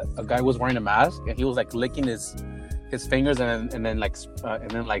that a guy was wearing a mask and he was like licking his fingers and then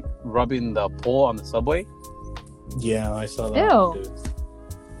rubbing the pole on the subway? Yeah, I saw that. Ew. Dude.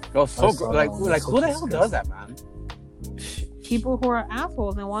 It was so like So who the hell does that, man? People who are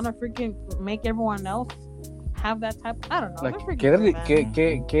assholes and want to freaking make everyone else have that type. I don't know. Like, They're freaking weird, man.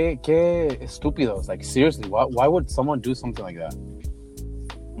 que estúpidos. Like, seriously, why would someone do something like that?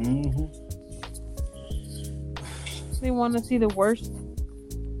 They want to see the worst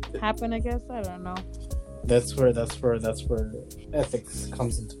happen, I guess. I don't know. That's where ethics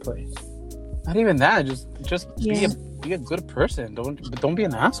comes into play. Not even that. Just Yeah. be a good person. Don't be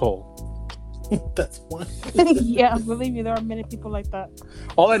an asshole. That's one. Yeah, believe me, there are many people like that.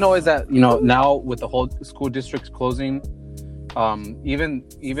 All I know is that now with the whole school districts closing, even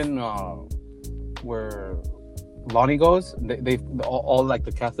where Lonnie goes, they've all like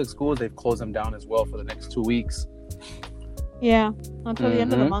the Catholic schools, they've closed them down as well for the next 2 weeks. Yeah, until the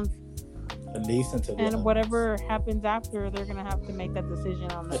end of the month. At least until the And end. whatever happens after, they're gonna have to make that decision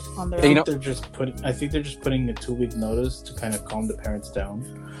on their I think own. they're just putting a 2-week notice to kind of calm the parents down,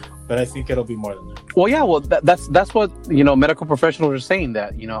 but I think it'll be more than that. Well, yeah, that's what medical professionals are saying,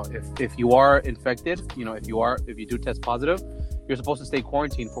 that if you are infected, if you do test positive, you're supposed to stay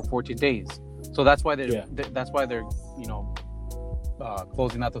quarantined for 14 days. So that's why they're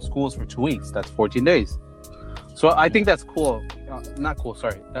closing out the schools for 2 weeks. That's 14 days. So I think that's cool. Not cool.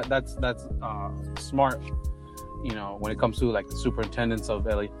 Sorry. That's smart. When it comes to like the superintendents of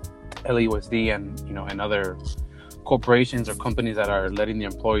LAUSD and other corporations or companies that are letting the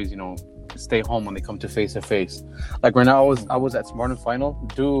employees stay home when they come to face. Like right now, I was at Smart and Final,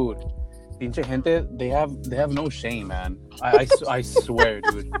 dude. Pinche gente, they have no shame, man. I swear,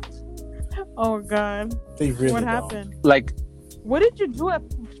 dude. Oh God. They really What don't. happened? Like, What did you do at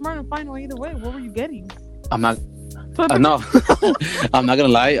Smart and Final? Either way, what were you getting? I'm not. No, I'm not gonna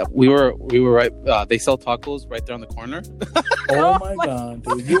lie. We were right. They sell tacos right there on the corner. Oh my God,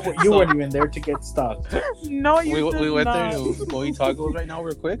 dude. You weren't even there to get stopped. No, you We did went not. there to go eat tacos right now,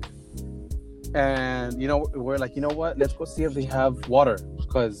 real quick. And we're like, you know what? Let's go see if they have water,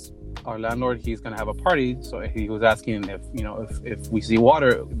 because our landlord, he's gonna have a party. So he was asking if we see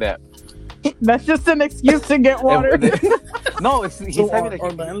water that. That's just an excuse to get water. No, he's So having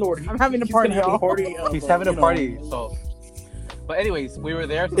our landlord, I'm having a he's party, gonna have y'all. a party. Of, he's having a you know, party. So, but anyways, we were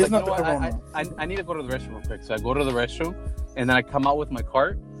there. So It's like, not the corona. I need to go to the restroom real quick. So I go to the restroom, and then I come out with my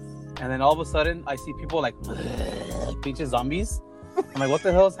cart, and then all of a sudden I see people like pinches zombies. I'm like, what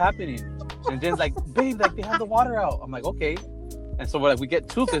the hell is happening? And Jen's like, babe, like they have the water out. I'm like, okay. And so we're like, we get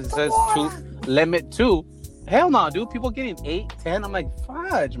 2 because it says 2, limit 2. Hell no, dude. People getting 8, 10. I'm like,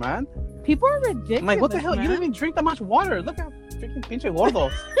 fudge, man. People are ridiculous. I'm like, what the hell? Man. You don't even drink that much water. Look how freaking pinche gordo.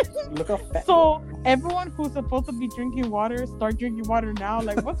 Look how fat. So everyone who's supposed to be drinking water, start drinking water now.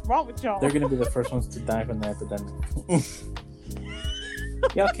 Like, what's wrong with y'all? They're gonna be the first ones to die from the epidemic.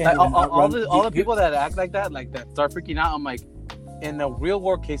 Y'all can't Like, even all outrun- the people that act like that start freaking out. I'm like, in a real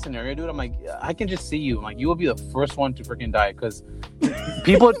world case scenario, dude, I'm like, I can just see you. I'm like, you will be the first one to freaking die, because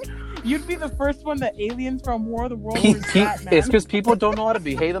people. You'd be the first one that aliens from War of the Worlds were shot, man. It's because people don't know how to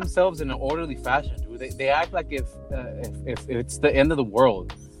behave themselves in an orderly fashion, dude. They act like if it's the end of the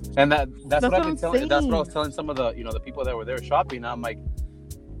world, and that's what I've been telling. That's what I was telling some of the the people that were there shopping. I'm like,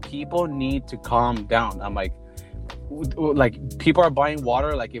 people need to calm down. I'm like people are buying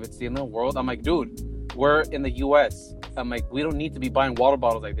water like if it's the end of the world. I'm like, dude, we're in the U.S. I'm like, we don't need to be buying water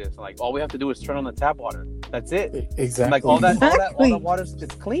bottles like this. I'm like, all we have to do is turn on the tap water. That's it. Exactly. I'm like, all that water is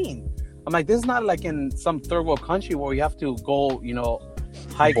clean. I'm like, this is not like in some third world country where we have to go,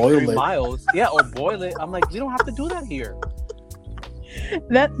 hike Boil 3 it. miles. Yeah, or boil it. I'm like, we don't have to do that here.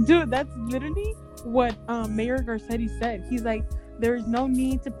 That's literally what Mayor Garcetti said. He's like, there's no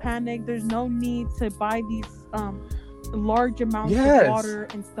need to panic. There's no need to buy these large amounts of water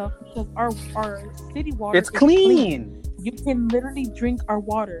and stuff, because our city water It's is clean. You can literally drink our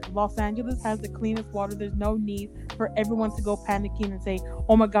water. Los Angeles has the cleanest water. There's no need for everyone to go panicking and say,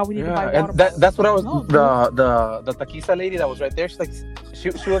 "Oh my God, we need to buy water." And that's what I was. No, the taquiza lady that was right there. She's like, she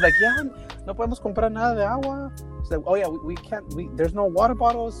was like, yeah, no podemos comprar nada de agua. She's like, oh yeah, we can't. There's no water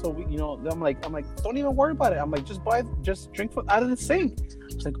bottles, so I'm like, don't even worry about it. I'm like, just drink out of the sink.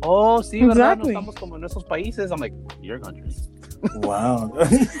 She's like, oh, sí, verdad, no estamos como en esos países. I'm like, your country. Wow.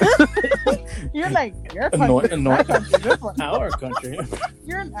 You're like, you're a No, country. no, My country. This one. our country.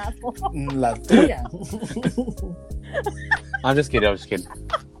 You're an asshole. La tuya. I'm just kidding. I'm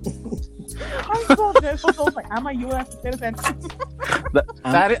so pissed. I was like, I'm a U.S. citizen.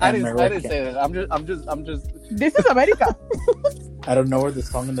 I didn't say that. I'm just. This is America. I don't know where the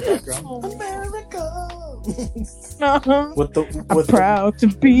song in the background. America. With proud to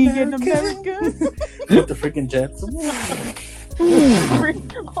be an American. With the freaking Jets.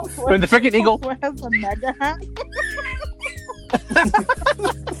 When the freaking eagle has a mega hat.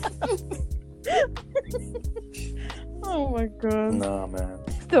 Oh my God. No, man.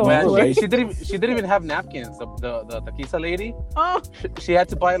 Still, Man, she didn't even have napkins. The taquiza lady. Oh. She had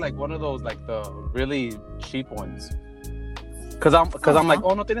to buy like one of those, like the really cheap ones. Cause I'm like,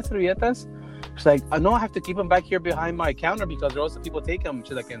 oh, no tienes servilletas? She's like, no, I have to keep them back here behind my counter because there also people take them.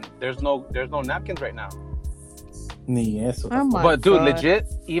 She's like, and there's no napkins right now. Ni eso. Oh my But dude, God. legit,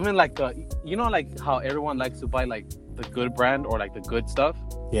 even like like how everyone likes to buy like the good brand or like the good stuff.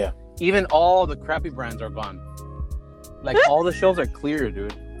 Yeah. Even all the crappy brands are gone. Like all the shelves are clear,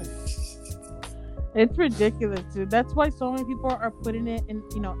 dude. It's ridiculous, dude. That's why so many people are putting it in,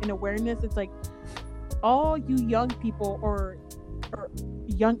 in awareness. It's like all you young people or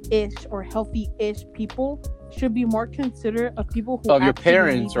young-ish or healthy-ish people should be more considerate of people who Of your actually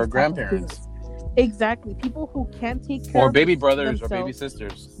parents need or this type of grandparents. food. Exactly. People who can't take care Or of baby brothers themselves. or baby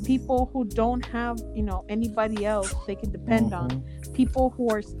sisters. People who don't have, anybody else they can depend on. People who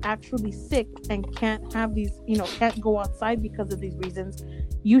are actually sick and can't have these, can't go outside because of these reasons.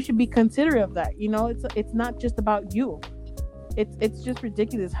 You should be considerate of that. It's not just about you. It's just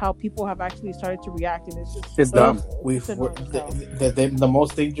ridiculous how people have actually started to react, and It's dumb. The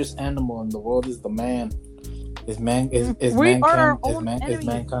most dangerous animal in the world is the man. Is mankind.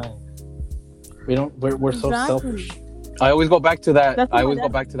 We're so selfish. I always go back to that. That's I always what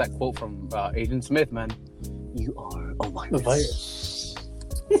go back to that quote from Agent Smith, man. You are a virus. The virus.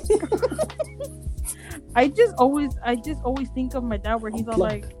 I just always think of my dad where he's all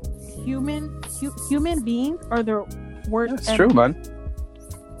like, human beings are the worst. That's true, man.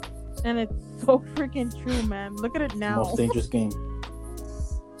 And it's so freaking true, man. Look at it now. Most dangerous game.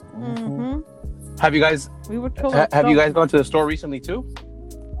 Have you guys We would kill have you guys gone to the store recently too?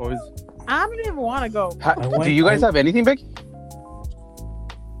 Or is, I don't even want to go. do you guys have anything big?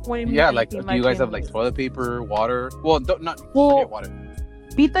 What do you mean Yeah, like anything? do you guys have in- like toilet paper, water? Well, not Well- forget water.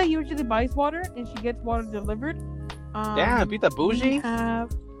 Pita usually buys water and she gets water delivered. Damn, Pita We bougie. have...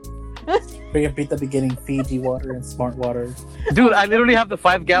 Freaking Pita be getting Fiji water and Smart water. Dude, I literally have the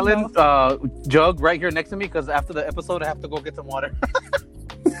 5-gallon jug right here next to me because after the episode I have to go get some water.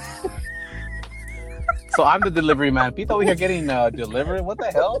 So I'm the delivery man. Pita over here getting delivered. What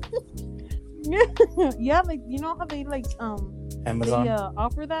the hell? Yeah, like you know how they like Amazon. they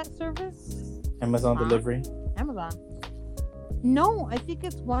offer that service? Amazon delivery. Amazon. No, I think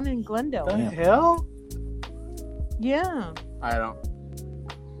it's one in Glendale. The hell? Yeah. I don't.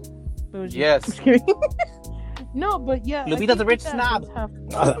 Bougie. Yes. Just kidding. No, but yeah. Lupita's I a rich think that snob.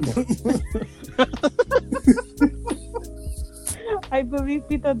 does have- I believe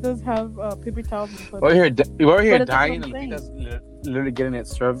Pita does have paper towels. And We're here, But that's dying, what and I'm Lupita's literally getting it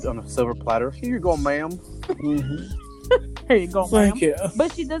served on a silver platter. Here you go, ma'am. Here you go, ma'am. Thank you.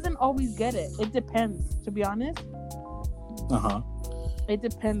 But she doesn't always get it. It depends, to be honest. It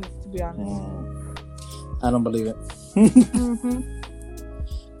depends, to be honest. I don't believe it.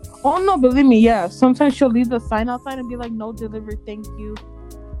 Oh no, believe me, yeah. Sometimes she'll leave the sign outside and be like, "No delivery, thank you."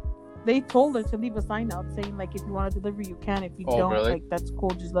 They told her to leave a sign out saying like, "If you want to deliver, you can. If you don't, really? like that's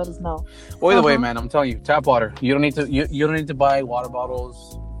cool. Just let us know." Well, either way, man, I'm telling you, tap water. You don't need to. You don't need to buy water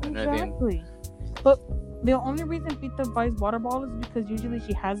bottles and everything. Exactly. But the only reason Pita buys water bottles is because usually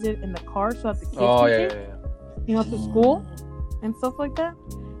she has it in the car so that the kids Oh can yeah, take, yeah. you know, to school and stuff like that.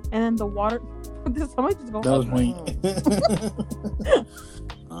 And then the water. Did somebody just go? That was me.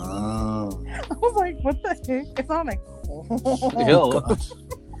 I was like, what the heck? It sounded like. Ew.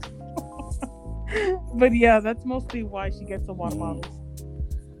 But yeah, that's mostly why she gets the water bottles.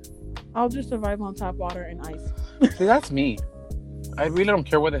 I'll just survive on tap water and ice. See, that's me. I really don't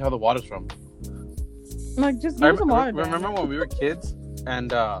care where the hell the water's from. Like, just give some water. Remember when we were kids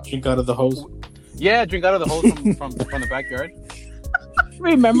and Drink out of the hose. yeah, drink out of the hose from the backyard.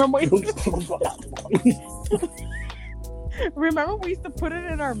 Remember when Remember we used to put it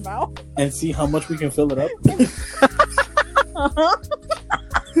in our mouth? And see how much we can fill it up.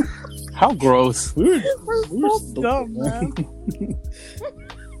 How gross. We're so stupid, dumb, man.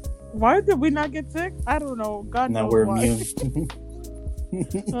 Why did we not get sick? I don't know. God Now knows we're why. immune.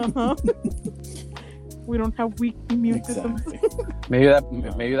 We don't have weak immune Exactly. systems. Maybe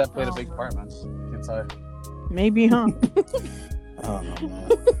that played a big part, man. Inside. Maybe, huh? I don't know, man.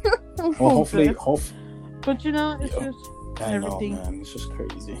 Well, hopefully. But you know, it's Yo, just I know, everything. man. It's just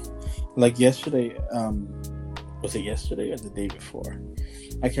crazy. Like yesterday, was it yesterday or the day before?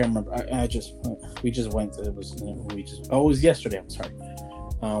 I can't remember. We just went. It was it was yesterday. I'm sorry.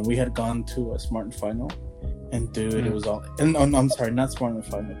 We had gone to a Smart and Final, and dude, it was all. And I'm sorry, not Smart and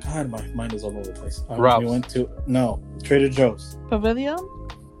Final. God, my mind is all over the place. Ralph's. We went to Trader Joe's. Pavilion?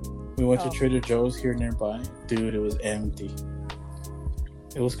 We went to Trader Joe's here nearby. Dude, it was empty.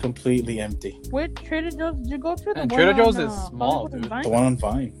 It was completely empty. Which Trader Joe's did you go to? And Trader Joe's is small, Hollywood and dude. Vine? The one on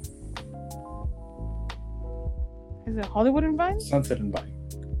Vine, Is it Hollywood and Vine? Sunset and Vine.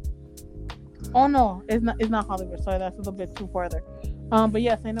 Oh no, it's not. It's not Hollywood. Sorry, that's a little bit too farther. But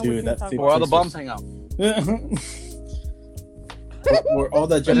yes, I know. Dude, what you're that's talking the- Where all about. the bums hang out. We're all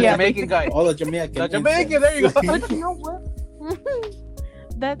that The Yeah. Jamaican guy. all the Jamaican. The Jamaican, there you go. But you know what?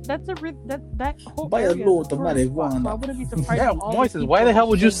 that's a that whole Buy a area is load of tourist spot, marijuana. so I wouldn't be surprised. Yeah, if all Moises, these why the people hell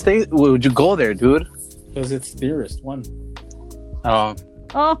would you stay- would you go there, dude? Because it's theorist one. Oh,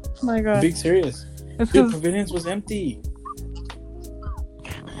 Oh my god! Big serious. It's Dude, 'cause Pavilions was empty.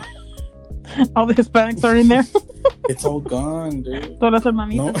 all the Hispanics are in there. It's all gone, dude. Todas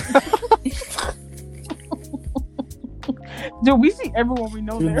hermanitas. No, Dude, we see everyone we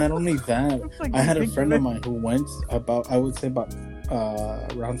know dude. there. Not only that, It's like I had a friend of ridiculous. mine who went I would say about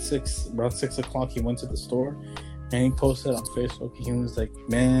around 6 o'clock. He went to the store, and he posted on Facebook. He was like,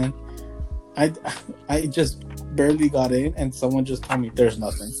 "Man, I just barely got in, and someone just told me there's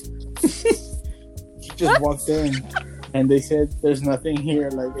nothing." He just walked in, and they said there's nothing here.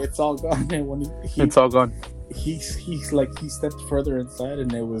 Like it's all gone. And when it's all gone. he stepped further inside,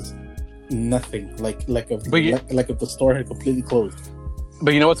 and it was nothing. Like if the store had completely closed.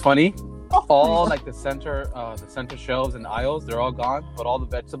 But you know what's funny? Oh, All like the center shelves and aisles, they're all gone. But all the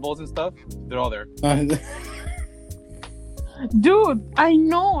vegetables and stuff, they're all there. dude, I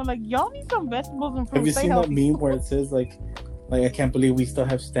know. Like y'all need some vegetables and fruit. Have you Stay seen that healthy. meme where it says like Like, I can't believe we still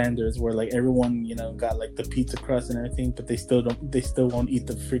have standards where like everyone, got like the pizza crust and everything, but they still won't eat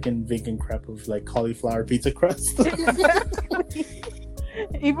the freaking vegan crap of like cauliflower pizza crust.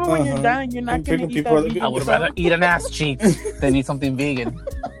 Even when you're dying, you're not gonna eat that. I would rather eat an ass cheek than eat something vegan.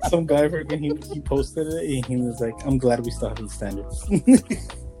 Some guy freaking he posted it and he was like, "I'm glad we still have these standards."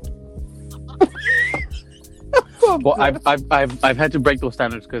 Well, I've had to break those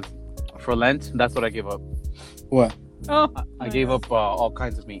standards because for Lent, that's what I gave up. What? Oh, I gave up all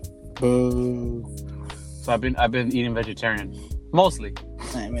kinds of meat. Boo. So I've been eating vegetarian mostly.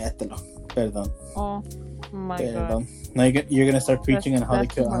 Ay, mételo. Perdón. Oh my Perdón. god. Now you're gonna start preaching on how they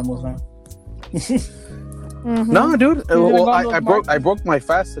kill animals now. Mm-hmm. No, dude. Well, I broke broke my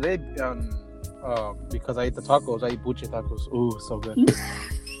fast today because I ate the tacos. I ate buche tacos. Ooh, so good.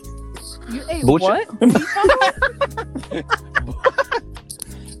 You ate Buche? what?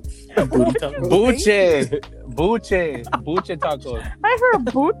 Booty tacos. Buche tacos. I heard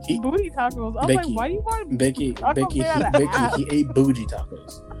booty tacos. I was like, why do you want Becky, he ate bougie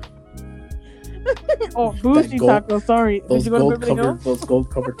tacos. Oh, bougie tacos. Sorry. Those Did you go to Beverly Hills? those gold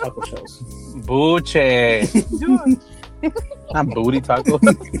covered taco shells. Buche. Dude, Not booty tacos.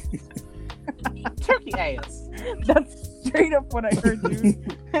 Turkey ass. that's straight up what I heard, dude.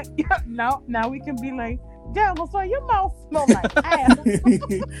 Yeah, now we can be like, yeah, well, so your mouth smells like ass.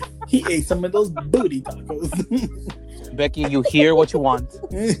 He ate some of those booty tacos. Becky, you hear what you want.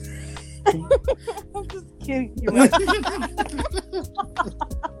 I'm just kidding. You're right.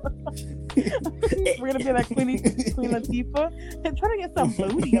 We're gonna be like Queen Latifah and trying to get some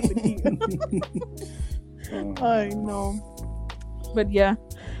booty up in here. I know, but yeah,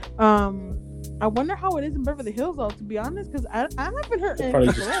 I wonder how it is in Beverly Hills, though. To be honest, because I haven't heard. They're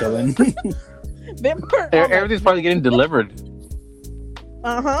probably just chilling. Everything's probably getting delivered.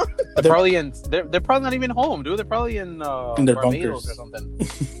 Uh-huh. They're probably not even home, dude. They're probably in their Barbados bunkers or something.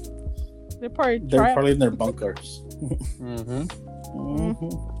 They're probably in their bunkers. Mm-hmm.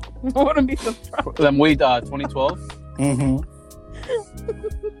 Mm-hmm. I wouldn't be surprised. Them weed 2012. Mm-hmm.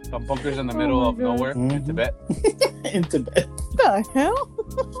 Some bunkers in the middle of nowhere in Mhm. Tibet. In Tibet. What the hell?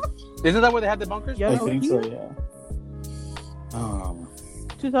 Isn't that where they had the bunkers? Yeah. I think so, yeah.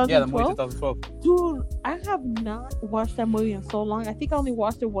 2012? Yeah, the movie 2012. Dude, I have not watched that movie in so long. I think I only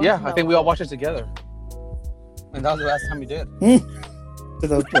watched it once. Yeah, I think we all watched it together. And that was the last time we did.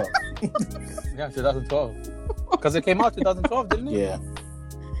 2012. Yeah, 2012. Because it came out 2012, didn't it? Yeah.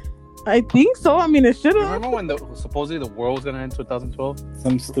 I think so. I mean, it should have. Remember when supposedly the world was going to end 2012?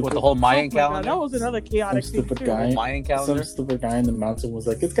 Some stupid, With the whole Mayan Oh my God, calendar? that was another chaotic Some thing, stupid too. guy. The Mayan calendar? some stupid guy in the mountain was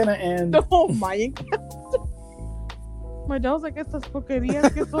like, it's gonna end. The whole Mayan calendar. My dad was like, estas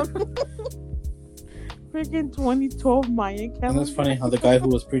porquerías que son. Freaking 2012 Mayan calendar. And it's funny how the guy who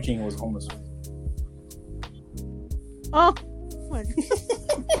was preaching was homeless. Oh my God.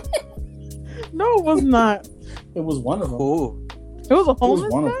 No, it was not. It was one of them. Ooh. It was a It was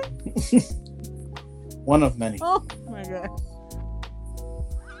homeless one guy? of them. One of many. Oh my God.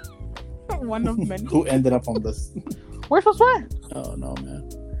 One of many. Who ended up on this? Where's Josué? Oh no, man.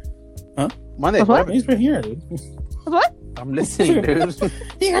 Monday, What? He's right here, dude. What? I'm listening, dude.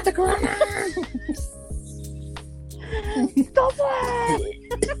 He got the corona.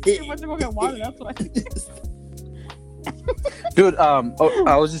 Josué! He went to go get water, that's why. Dude,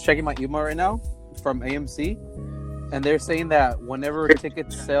 I was just checking my email right now from AMC, and they're saying that whenever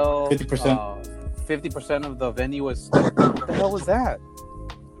tickets sell 50%. 50% of the venue is. What the hell was that?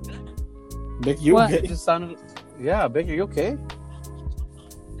 Big, you What? It just sounded. Yeah, Big, are you okay?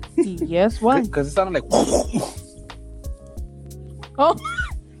 Yes, why? Because it sounded like. Oh,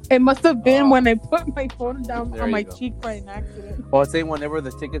 it must have been when I put my phone down There on you my go. cheek by an accident. Well, it's saying whenever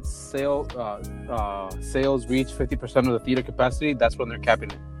the tickets sales reach 50% of the theater capacity, that's when they're capping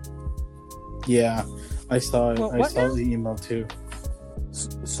it. Yeah, I saw it. Well, I what saw now? the email too.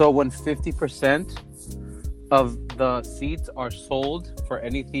 So when 50% of the seats are sold for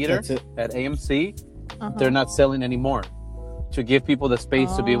any theater That's it. at AMC, Uh-huh. they're not selling anymore to give people the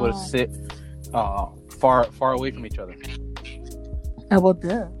space to be able to Oh. sit far away from each other. I will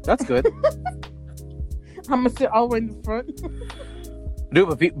do. That's good. I'm gonna sit all the way in the front. Dude,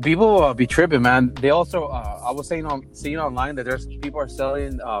 but people be tripping, man. They also, I was seeing online that there's people are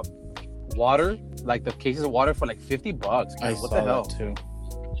selling water, like the cases of water for like $50. Man. I What saw the hell? that too.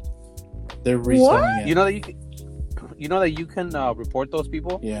 They're reselling it. You know that you can report those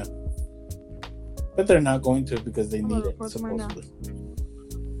people. Yeah. But they're not going to because they I'm need gonna it, report them right now. supposedly.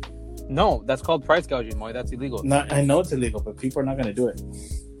 No, that's called price gouging, Moy. That's illegal. Not, I know it's illegal, but people are not going to do it.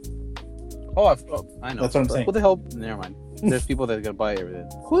 I know. That's what I'm saying. Who the hell? Never mind. There's people that are gonna buy everything.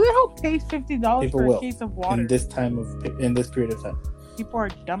 Who the hell pays $50 People for will a case of water? in this period of time. People are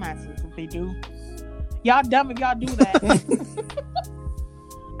dumbasses if they do. Y'all dumb if y'all do that.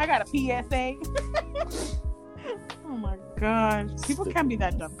 I got a PSA. Oh my gosh. People can't be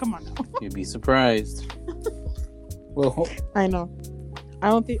that dumb. Come on now. You'd be surprised. Well, I know. I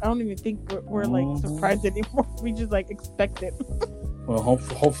don't even think we're like surprised anymore. We just like expect it. well,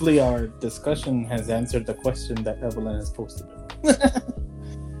 hopefully our discussion has answered the question that Evelyn has posted.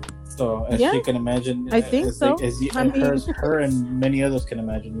 So as you can imagine, I think so. Her and many others can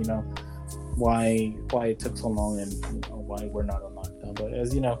imagine, why it took so long and why we're not on lockdown. But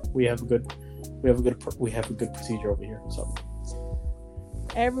as you know, we have a good procedure over here. So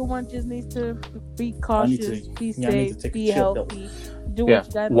everyone just needs to be cautious, be safe, be healthy, do what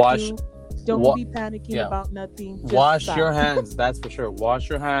you gotta do. Don't be panicking about nothing. Just wash stop. your hands. That's for sure. Wash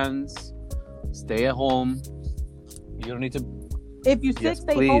your hands. Stay at home. You don't need to. If you're sick,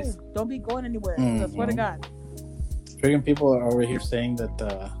 stay home. Don't be going anywhere. I swear to God. Freaking people are over here saying that,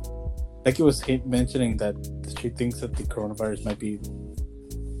 like it was mentioning that she thinks that the coronavirus might be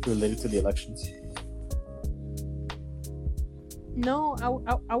related to the elections. No,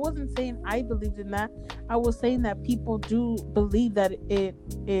 I wasn't saying I believed in that. I was saying that people do believe that it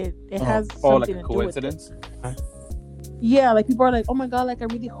has something like a to coincidence? do with it. Yeah, like people are like, oh my God, like I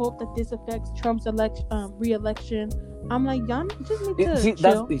really hope that this affects Trump's re-election. I'm like, y'all just need to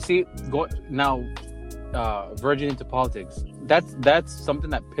chill. Verging into politics. That's something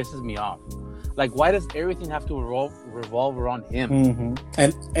that pisses me off. Like, why does everything have to revolve around him? Mm-hmm.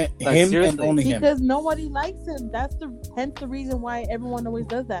 And like, him seriously. and only him. Because nobody likes him. Hence the reason why everyone always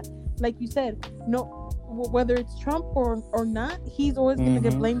does that. Like you said, whether it's Trump or not, he's always going to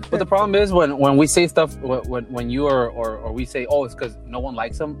get blamed. But the problem is when we say stuff, when you or we say, oh, it's because no one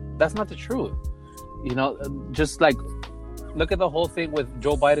likes him. That's not the truth. Just like look at the whole thing with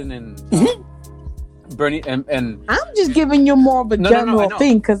Joe Biden and Bernie and I'm just giving you more of a general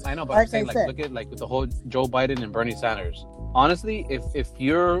thing because I know, but I'm saying look at with the whole Joe Biden and Bernie Sanders. Honestly, if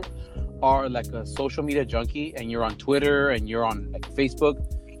you are like a social media junkie and you're on Twitter and you're on like Facebook,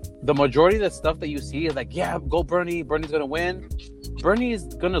 the majority of the stuff that you see is like, yeah, go Bernie. Bernie's gonna win. Bernie is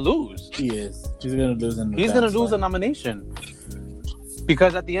gonna lose. He is. He's gonna lose. He's gonna lose a nomination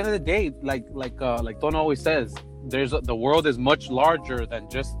because at the end of the day, like Don always says, the world is much larger than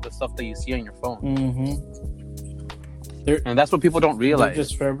just the stuff that you see on your phone. And that's what people don't realize. They're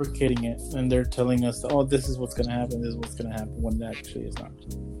just fabricating it, and they're telling us, "Oh, this is what's going to happen. This is what's going to happen." When it actually is not.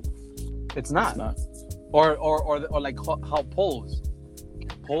 It's not. Or like how polls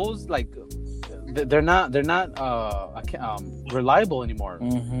like they're not reliable anymore.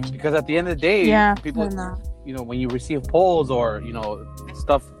 Because at the end of the day, people, when you receive polls or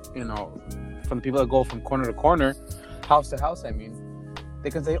stuff, from the people that go from corner to corner, house to house, they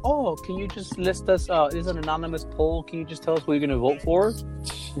can say, oh, can you just list us, is an anonymous poll, can you just tell us who you're going to vote for?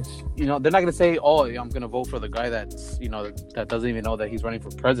 They're not going to say, oh, I'm going to vote for the guy that's, that doesn't even know that he's running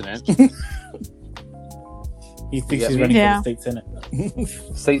for president. He thinks he's running for the state senate.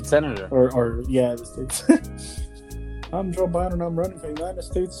 State senator. Or the state senate. I'm Joe Biden, I'm running for the United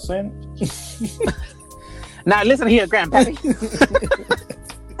States Senate. Now listen here, Grandpappy.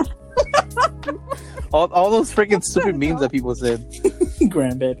 all those freaking stupid memes that people said.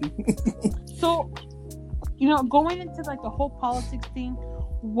 Grandpappy. So, going into like the whole politics thing,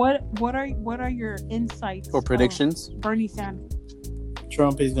 what are your insights or predictions? Bernie Sanders.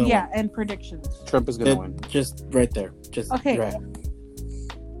 Trump is gonna win. And predictions. Trump is gonna win. Just right there. Just okay. Right.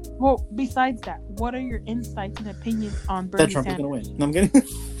 Well, besides that, what are your insights and opinions on Bernie Trump Sanders? is gonna win. No, I'm kidding.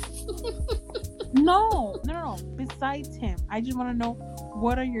 No. Besides him, I just want to know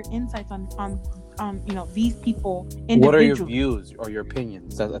what are your insights on these people individually. What are your views or your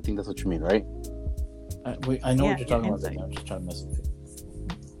opinions? I think that's what you mean, right? I know what you're talking about. I'm just trying to mess with you.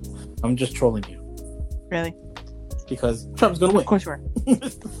 I'm just trolling you. Really? Because Trump's gonna win. Of course you are.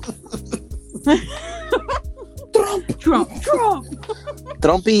 Trump.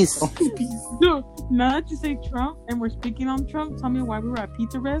 Trumpies. No, now that you say Trump and we're speaking on Trump, tell me why we were at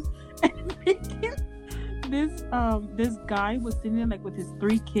Pizza Res and this guy was sitting there like with his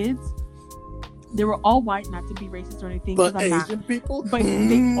 3 kids. They were all white, not to be racist or anything. But Asian people? But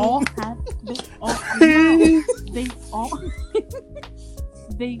they all had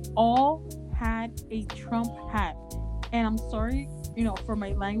they all had a Trump hat. And I'm sorry, for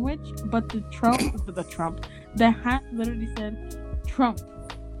my language, but the hat literally said Trump.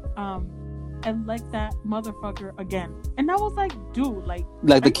 elect that motherfucker again. And I was like, dude, like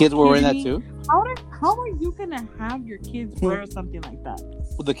the kids were wearing that me? too. How are you gonna have your kids wear something like that?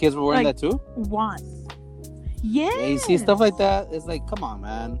 The kids were wearing Like, that too. Why? Yeah. You see stuff like that. It's like, come on,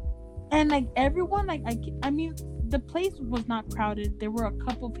 man. And like everyone, like I mean, the place was not crowded. There were a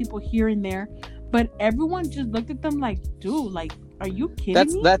couple of people here and there, but everyone just looked at them like, dude, like, are you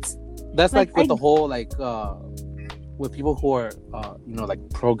kidding me? That's like with the whole like with people who are like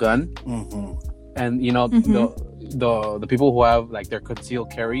pro gun, Mm-hmm. and the people who have like their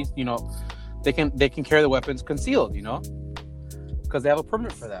concealed carries, they can carry the weapons concealed, because they have a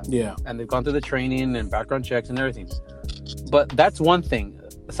permit for that. Yeah. And they've gone through the training and background checks and everything. But that's one thing.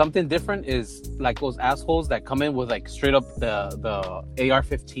 Something different is like those assholes that come in with like straight up the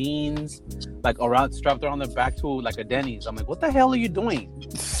AR-15s, like strapped around their back to like a Denny's. I'm like, what the hell are you doing?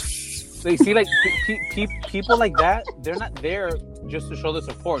 So you see, like people like that, they're not there just to show the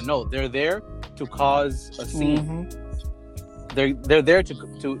support. No, they're there to cause a scene. Mm-hmm. They're there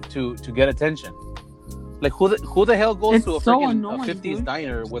to get attention. Like who the hell goes to a freaking 50s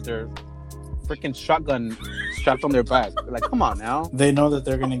diner with their freaking shotgun strapped on their back? Like, come on now. They know that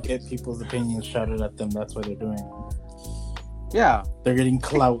they're gonna get people's opinions shouted at them. That's why they're doing it. Yeah, they're getting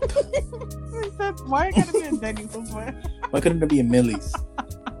clout. Why are gonna be a Denny's? Why couldn't it be a Millie's?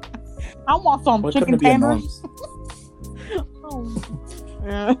 I want some chicken tenders. Oh,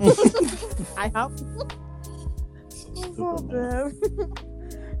 yeah. I have. So bad.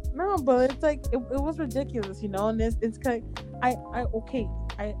 No, but it's like it was ridiculous, and it's kind of,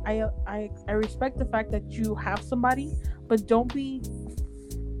 I respect the fact that you have somebody, but don't be,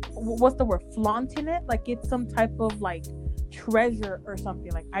 what's the word, flaunting it like it's some type of like treasure or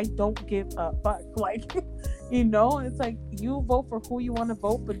something. Like, I don't give a fuck. Like, it's like, you vote for who you want to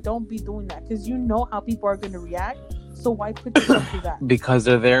vote, but don't be doing that because you know how people are going to react. So why put yourself through that? Because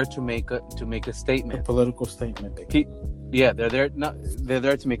they're there to make a statement, a political statement. Yeah, they're there. They're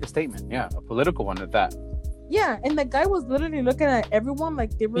there to make a statement. Yeah, a political one at that. Yeah, and the guy was literally looking at everyone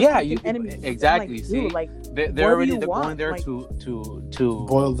like they were enemies. Exactly. Like, see, dude, like they're going there like, to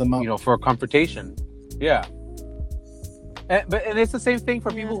boil them up, for a confrontation. Yeah. And it's the same thing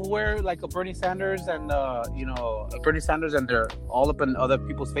for people who wear like a Bernie Sanders and Bernie Sanders and they're all up in other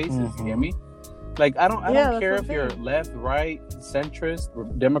people's faces. Mm-hmm. You get me? Like, I don't care if you're left, right,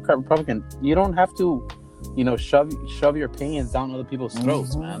 centrist, Democrat, Republican. You don't have to, shove your opinions down other people's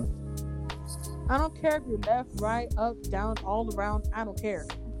throats, man. I don't care if you're left, right, up, down, all around. I don't care.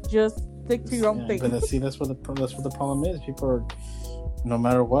 Just stick to your own thing. But see, that's what the problem is. People are, no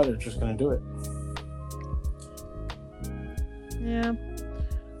matter what, are just gonna do it. Yeah,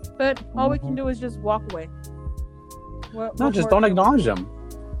 but all we can do is just walk away. Just don't acknowledge them.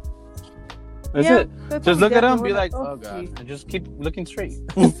 That's it. Just look at them and be like, oh God, and just keep looking straight.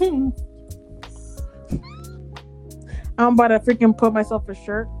 I'm about to freaking put myself a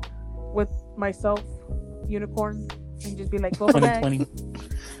shirt with myself, unicorn, and just be like, go for that.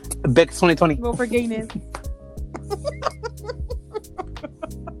 2020. Bex 2020. Go for gayness.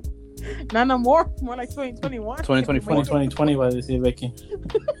 Not no more. More like 2021. 2024. 2020, why did you say Becky?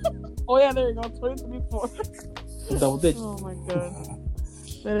 Oh yeah, there you go. 2024. Double digits. Oh my God.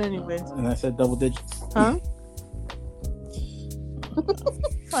 But anyways. And I said double digits. Huh?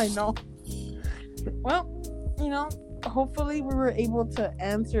 I know. Well, hopefully we were able to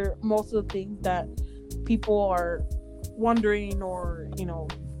answer most of the things that people are wondering or,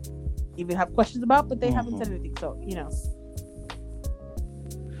 even have questions about, but they haven't said anything. So,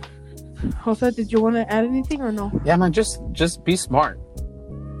 Jose, did you want to add anything or no? Yeah, man, just be smart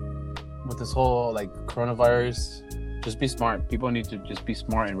with this whole like coronavirus. Just be smart. People need to just be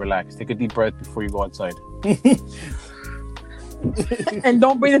smart and relax. Take a deep breath before you go outside. And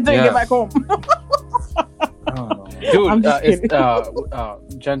don't breathe until you get back home. Dude,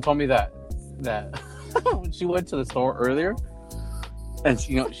 Jen told me that when she went to the store earlier, and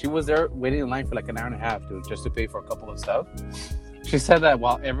she was there waiting in line for like an hour and a half, dude, just to pay for a couple of stuff. She said that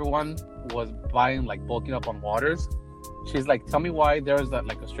while everyone was buying, like, bulking up on waters, she's like, tell me why there's that,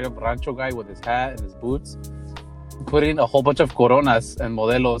 like, a straight up rancho guy with his hat and his boots putting a whole bunch of Coronas and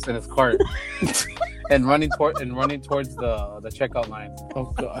Modelos in his cart and running towards the checkout line. Oh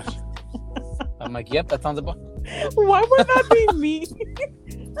gosh. I'm like, yep, that sounds about. Why would that be me?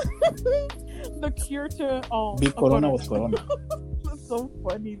 The cure to be Corona with Corona. That's so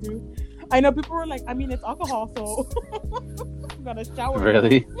funny, dude. I know people were like, I mean, it's alcohol, so I'm gonna shower.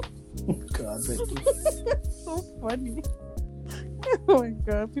 Really? God, so funny. Oh my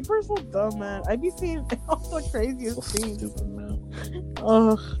God, people are so dumb, man. I be seeing all the craziest things. Stupid, man.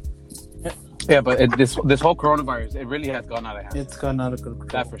 Ugh. Yeah, but this whole coronavirus, it really has gone out of hand. It's gone out of control.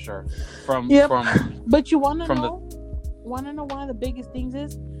 That for sure. From But you want to from know? Want to know one of the biggest things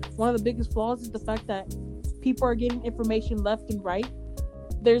is one of the biggest flaws is the fact that people are getting information left and right.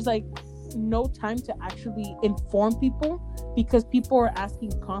 There's like no time to actually inform people because people are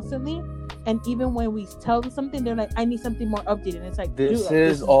asking constantly, and even when we tell them something, they're like, "I need something more updated." And it's like, this dude,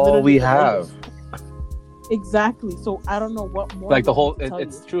 is all we literally the have. latest. Exactly. So I don't know what more. Like the whole, to tell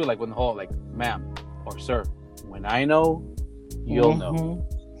it's you. true. Like when the whole, like, ma'am or sir, when I know, you'll know.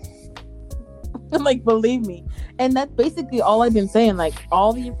 Like, believe me. And that's basically all I've been saying. Like,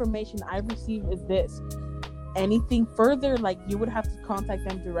 all the information I've received is this. Anything further, like, you would have to contact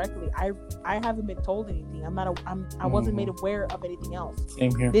them directly. I haven't been told anything. I wasn't made aware of anything else.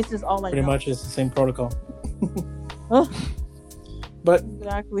 Same here. This is all I Pretty know. much it's the same protocol. Ugh. But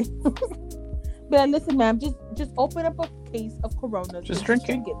Exactly. But listen, ma'am, just open up a case of Corona. Just drink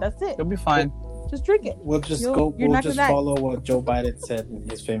it. That's it. You'll be fine. Just drink it. we'll just You're We'll not just gonna die. follow what Joe Biden said in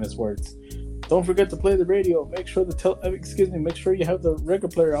his famous words. Don't forget to play the radio. Make sure make sure you have the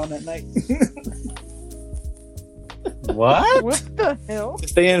record player on at night. What? What the hell? To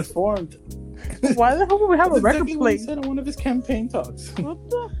stay informed. Why the hell would we have a That's record exactly what he player? said in one of his campaign talks. What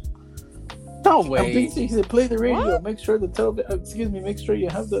the? No I'm way. thinking he said play the radio. What? Make sure make sure you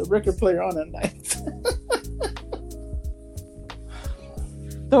have the record player on at night.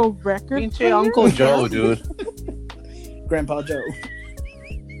 The record Pinche player? Uncle Joe, dude. Grandpa Joe.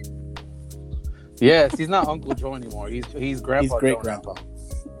 Yes, he's not Uncle Joe anymore. He's Grandpa He's great Joe. grandpa.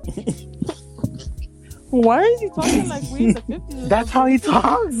 Why is he talking like we in the 50s? That's how he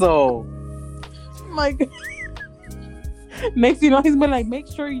talks, though. Like, next thing you know, he's been like, make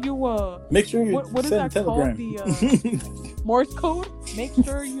sure you Make sure you what is send a that called? telegram. The Morse code. Make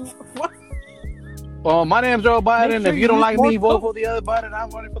sure you what? Well, my name's Joe Biden. Make sure If you you don't use like me, Morse vote code. for the other Biden. I'm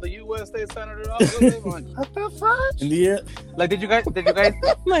running for the U.S. State Senator. What the fuck? In the air. Like, did you guys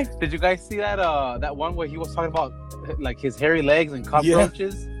Like, did you guys see that one where he was talking about like his hairy legs and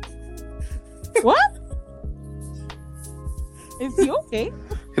cockroaches? what? Is he okay?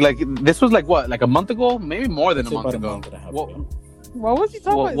 Like, this was like what, like a month ago? Maybe more than It's a month about a ago. month and a half We'll, ago. What was he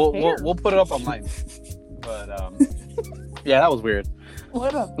talking about? His hair? we'll put it up online. But yeah, that was weird.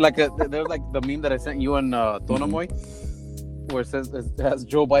 What up? Like there's like the meme that I sent you on Tonamoy, where it has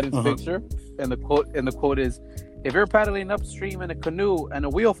Joe Biden's picture, and the quote is, "If you're paddling upstream in a canoe and a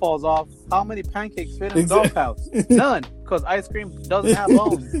wheel falls off, how many pancakes fit in the doghouse? None, because ice cream doesn't have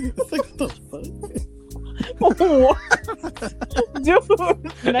bones." It's like, what the fuck? Dude, none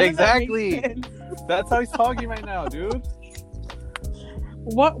of that Exactly. makes sense. That's how he's talking right now, dude.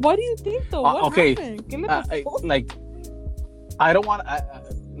 What do you think though? What Okay. happened? ¿Qué le pasó? Like, I don't want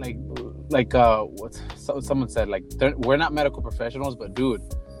someone said, like, we're not medical professionals, but dude,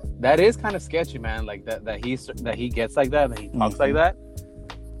 that is kind of sketchy, man. Like that he gets like that, and he talks like that.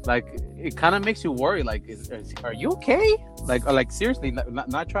 Like, it kind of makes you worry. Like, are you okay? Like seriously,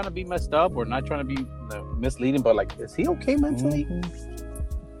 not trying to be messed up or not trying to be misleading, but like, is he okay mentally?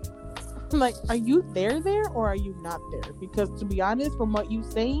 Like, are you there or are you not there? Because to be honest, from what you're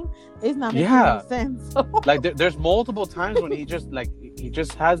saying, it's not making Yeah. any sense. So. Like, there's multiple times when he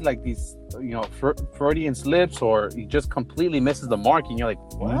just has like these, Freudian slips, or he just completely misses the mark, and you're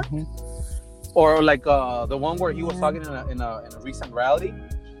like, what? Or like the one where he was talking in a recent rally,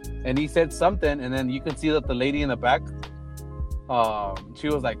 and he said something, and then you can see that the lady in the back, she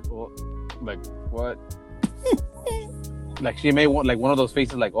was like, well, like, what? Like, she made one of those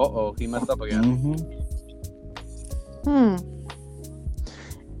faces, like, uh-oh, he messed up again.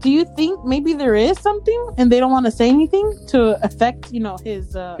 Do you think maybe there is something and they don't want to say anything to affect,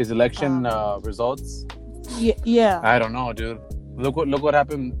 his Election results. Yeah. I don't know, dude. Look what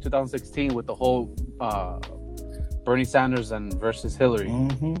happened in 2016 with the whole Bernie Sanders versus Hillary.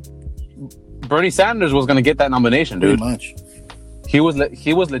 Bernie Sanders was gonna get that nomination, dude. Pretty much. He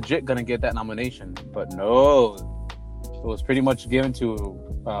was legit gonna get that nomination, but no, it was pretty much given to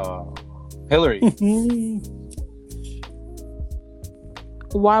Hillary.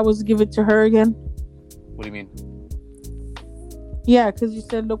 Why was it given to her again? What do you mean? Yeah, because you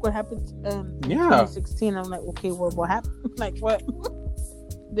said, look what happened in Yeah. 2016. I'm like, okay, well, what happened? Like, what?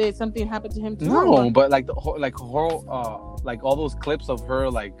 Did something happen to him too? or No, what? but like like all those clips of her,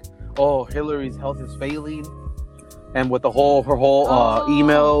 like, oh, Hillary's health is failing, and with her whole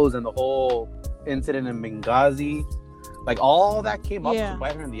emails and the whole incident in Benghazi, like, all that came up to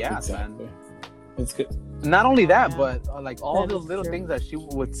bite her in the ass, man. It's good. Not only that, Yeah. but like all That those is little true. things that she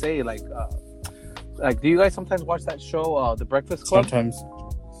would say, like, do you guys sometimes watch that show, The Breakfast Club? Sometimes.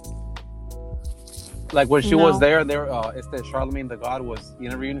 Like, when she No. was there, it's that Charlemagne the God was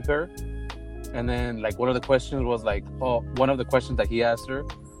interviewing her, And then like one of the questions was like, one of the questions that he asked her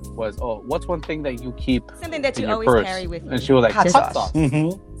was, what's one thing that you keep something that in you your always purse? carry with you? And she was like, Hot hot sauce.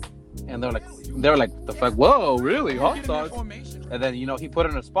 sauce. And they were like, the fuck, whoa, really, hot sauce? And then, you know, he put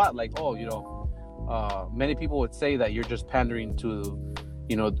her in a spot like, you know, many people would say that you're just pandering to,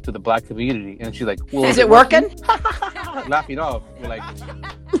 you know, to the black community. And she's like, well, Is it working? Laughing off. We're like,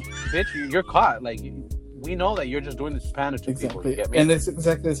 bitch, you're caught. Like, we know that you're just doing this pander to people. You get me? And it's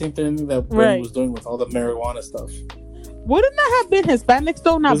exactly the same thing that Bernie was doing with all the marijuana stuff. Wouldn't that have been Hispanics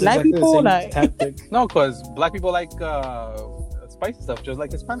though, not black exactly people? Like, tactic. No, because black people like spicy stuff just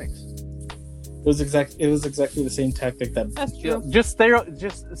like Hispanics. It was exactly the same tactic that. That's true. Just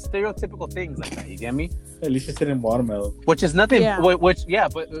stereotypical things like that. You get me? At least it's in watermelon. Which is nothing. Yeah.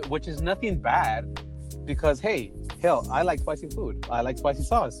 Which is nothing bad, because hey, hell, I like spicy food. I like spicy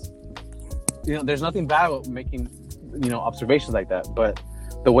sauce. You know, there's nothing bad about making, you know, observations like that. But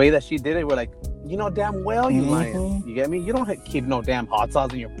the way that she did it, we're like, you know, damn well you lying. You get me? You don't keep no damn hot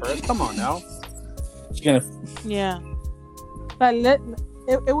sauce in your purse. Come on now. She's gonna. Yeah. But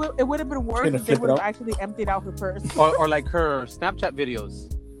it would have been worse if they would have actually emptied out her purse. Or like her Snapchat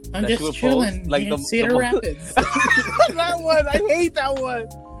videos. I'm just chilling. Like the Cedar Rapids. That one, I hate that one.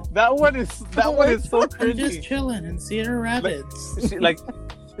 That one is so cringy. I'm just chilling in Cedar Rapids.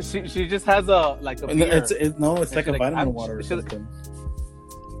 She just has a beer. It's like a vitamin water or something.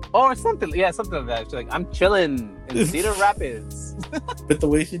 Or something, yeah, something like that. She's like, I'm chilling in Cedar Rapids. But the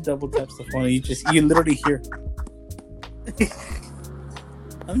way she double taps the phone, you literally hear.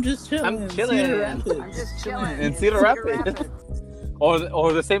 I'm just chilling. I'm chilling. I'm just chilling in Cedar Rapids.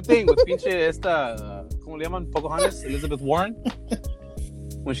 Or the same thing with pinche esta, ¿cómo le llaman? Pocahontas, Elizabeth Warren.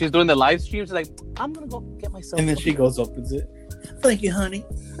 When she's doing the live stream, she's like, I'm gonna go get myself. And then she goes opens it. Thank you, honey.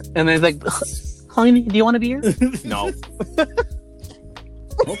 And then it's like, honey, do you want a beer? No.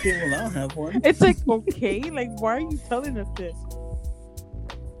 Okay, well, I'll have one. It's like, okay, like, why are you telling us this?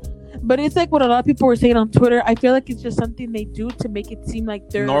 But it's like what a lot of people were saying on Twitter. I feel like it's just something they do to make it seem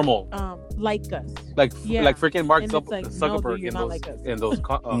like they're normal, like us. Like freaking Mark Zuckerberg in those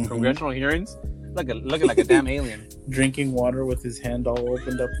congressional hearings, looking like a damn alien, drinking water with his hand all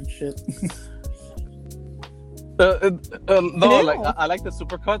opened up and shit. No, like I like the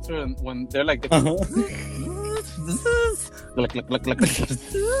supercuts when they're like. Look.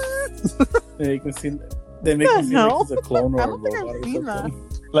 Yeah, you can see. They make him seem like he's a clone or a robot or something. That.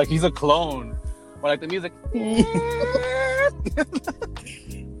 Like he's a clone, or like the music. Ew!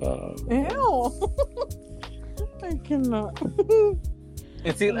 I cannot.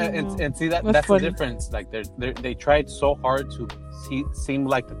 And see that's the difference. Like they tried so hard to seem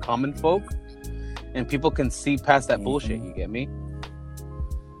like the common folk, and people can see past that bullshit. You get me?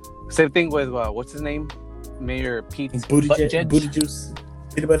 Same thing with what's his name, Mayor Pete Buttigieg.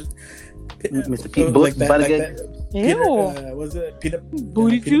 Peanut butter. Mr. Pete Buttigieg. Ew. Was it peanut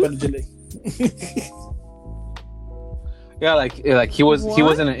butter jelly? Yeah, like he was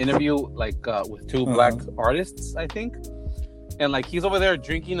in an interview with two black artists, I think, and like he's over there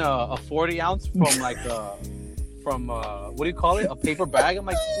drinking a 40-ounce from what do you call it, a paper bag. I'm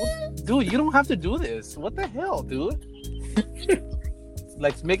like, dude, you don't have to do this. What the hell, dude?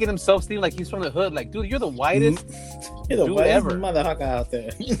 Like making himself seem like he's from the hood. Like, dude, you're the whitest you're the dude whitest ever. Motherfucker out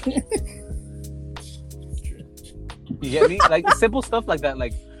there. You get me? Like simple stuff like that.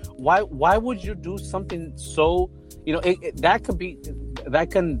 Like, why would you do something so? You know, that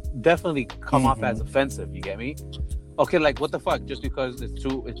can definitely come off as offensive. You get me? Okay, like what the fuck? Just because it's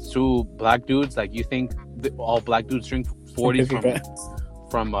two black dudes, like you think all black dudes drink 40s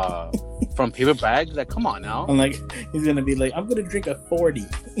from paper bags? Like, come on now. I'm like, he's gonna be like, I'm gonna drink a 40.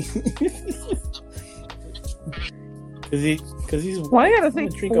 Because he's why you gotta say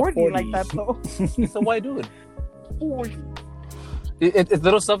 40 like that though? He's a white dude. 40. It's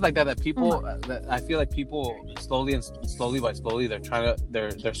little stuff like that people that I feel like people slowly they're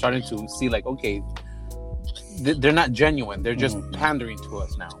starting to see like, okay, they're not genuine. They're just pandering to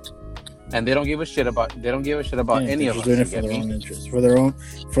us now, and they don't give a shit about any of us. They're doing it for their own interest, for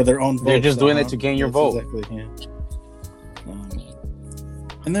their own vote. They're just doing it to gain your vote. Exactly. Yeah.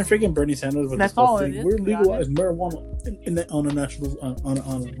 And then freaking Bernie Sanders with That's this whole all thing. it is, We're legalizing marijuana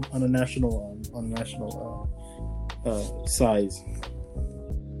on a national size.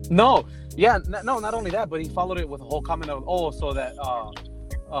 No, yeah, no. Not only that, but he followed it with a whole comment of, so that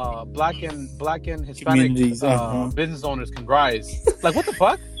black and Hispanic business owners can rise. Like, what the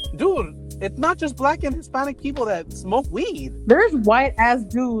fuck, dude? It's not just black and Hispanic people that smoke weed. There's white ass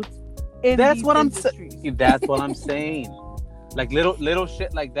dudes in That's these what industries. That's what I'm saying. Like little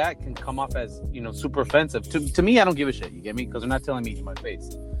shit like that can come off as, you know, super offensive. To me, I don't give a shit. You get me? Because they're not telling me to my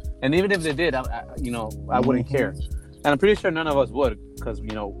face. And even if they did, I wouldn't care. And I'm pretty sure none of us would, because,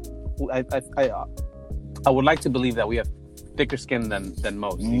 you know, I would like to believe that we have thicker skin than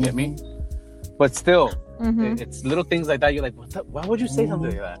most. You get me? But still, it's little things like that. You're like, why would you say something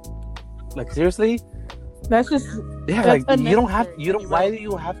like that? Like, seriously? That's just like you don't have why do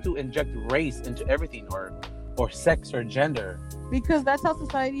you have to inject race into everything or sex or gender? Because that's how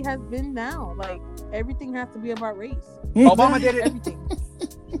society has been now. Like, everything has to be about race. Obama did it. Everything.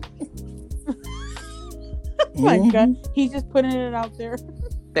 Oh my God, he's just putting it out there.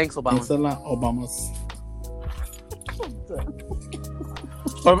 Thanks, Obama. Thanks a lot, Obamas.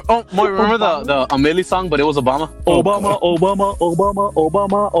 Remember the Amelie song, but it was Obama. Obama. Oh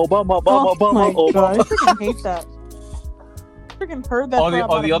my God, I freaking hate that. Freaking heard that.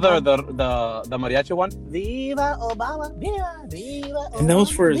 The mariachi one. Viva Obama, viva Obama. And that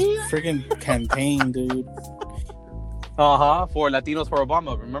was for his freaking campaign, dude. For Latinos for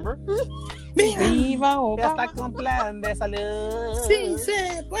Obama, remember? Viva Obama. Ya está con plan de salud. Sí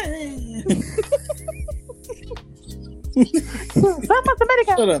se puede. Vamos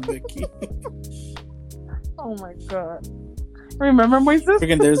America. Shut up, Becky. Oh my God. Remember Moises?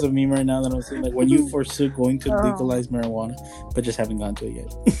 Freaking, there's a meme right now that I'm saying, like, when you forsook going to legalize marijuana, but just haven't gone to it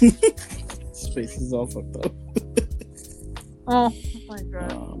yet. His face is all fucked up. Oh my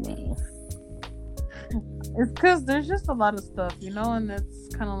God. Oh man. It's because there's just a lot of stuff, you know, and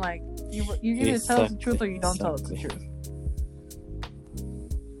it's kind of like you either tell us the truth or you don't tell us the truth.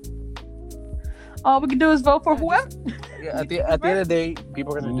 All we can do is vote for whoever. Yeah, at the end of the day,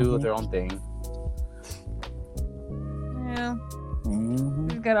 people are gonna do their own thing. Yeah,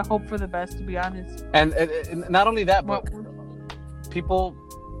 we gotta hope for the best, to be honest. And not only that, but people,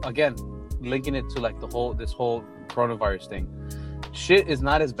 again, linking it to like this whole coronavirus thing. Shit is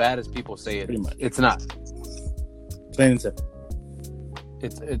not as bad as people say it. Pretty much. It's not. Plain and simple.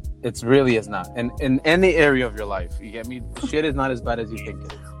 It's really is not. And in any area of your life, you get me? Shit is not as bad as you think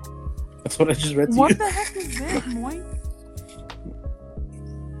it is. That's what I just read to What you. the heck is this, Moy?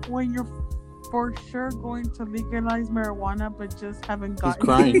 When you're for sure going to legalize marijuana, but just haven't gotten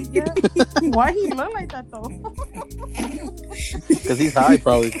crying. it yet? Why he look like that though? Because he's high,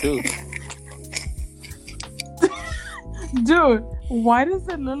 probably too. Dude, why does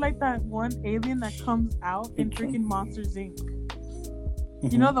it look like that one alien that comes out in freaking Monsters Inc?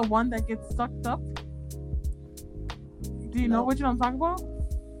 You know, the one that gets sucked up? Do you know which one I'm talking about?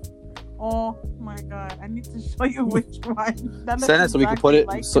 Oh my God, I need to show you which one. Send it so we can put it,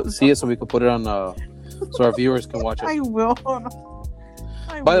 see it so we can put it on, so our viewers can watch it. I will.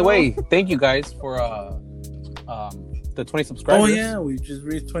 By the way, thank you guys for the 20 subscribers. Oh yeah, we just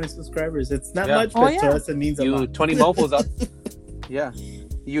reached 20 subscribers. It's not much, but to us it means a lot. 20 mofos out. Yeah,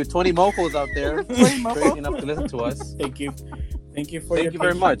 you 20 mofos out there, crazy enough to listen to us. Thank you for thank you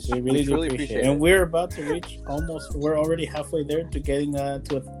very much. We really truly appreciate it. And we're about to reach we're already halfway there to getting to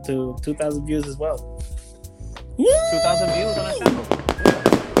 2,000 views as well. 2,000 views on our channel.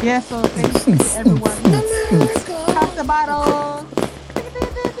 Yeah, so thank you everyone. Pop the bottle.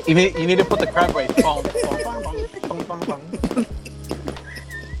 You need to put the crab rate.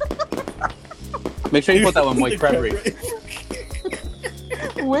 Make sure you put that one, Moy, crab rate.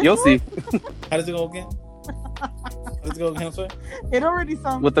 You'll see. How does it go again? Let's go again. It already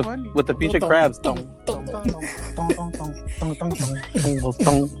sounds funny. With the feature crabs.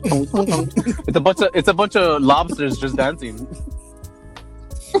 It's a bunch of lobsters just dancing.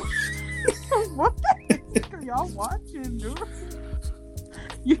 What the heck are y'all watching, dude?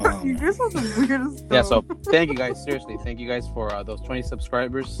 You this was the weirdest stuff. Yeah, so thank you guys. Seriously, thank you guys for those 20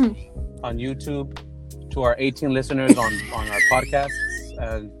 subscribers on YouTube, to our 18 listeners on our podcasts,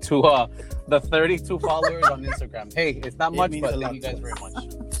 and to the 32 followers on Instagram. Hey, it's not much, but thank you guys very much.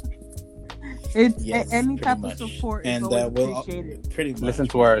 Any type of support is always appreciated. Pretty much. Listen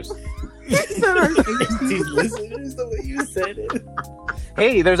to ours. 18 listeners, the way you said it.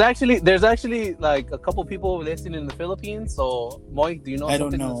 Hey, there's actually like a couple people listening in the Philippines. So, Moy, do you know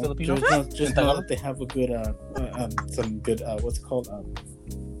something in the Philippines? Just know that they have a good some good what's it called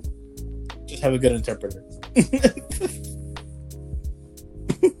just have a good interpreter.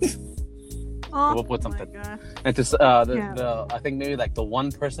 We'll put something. And to the I think maybe like the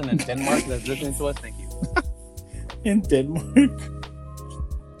one person in Denmark that's listening to us, thank you. In Denmark.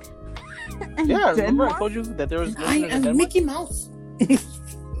 Yeah, remember I told you that there was listeners in Denmark? Mickey Mouse.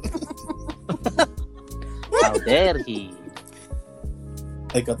 How dare he?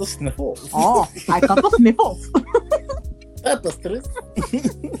 I got the sniffles. Oh, I got the sniffles.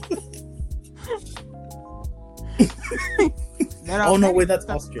 Oh no, wait, that's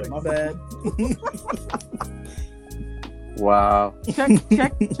Austria. My bad. Wow. Check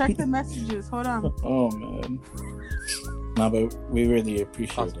the messages. Hold on. Oh man. No, but we really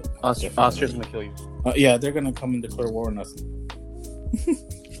appreciate it. Austria's gonna kill you. Yeah, they're gonna come and declare war on us.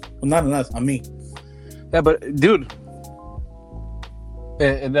 Well, not on us, on me. Yeah, but dude,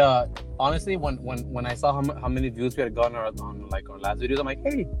 honestly, when I saw how many views we had gotten on our last videos, I'm like,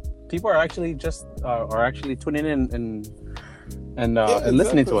 hey, people are actually are actually tuning in and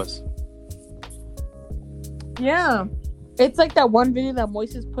listening to us. Yeah, it's like that one video that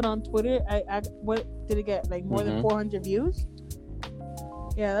Moises put on Twitter. What did it get? Like more than 400 views.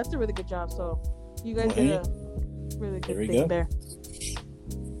 Yeah, that's a really good job. So you guys did a really good thing there.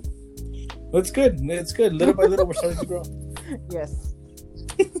 Well, it's good. It's good. Little by little, we're starting to grow. Yes.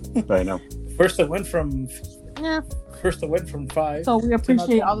 I know. First, it went from 5. So we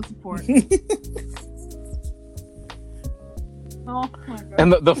appreciate all the support. Oh my god!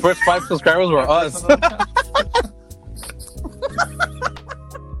 And the first 5 subscribers were us.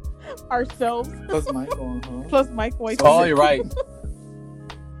 Ourselves. Plus Michael. Plus Mike White. Oh, you're right.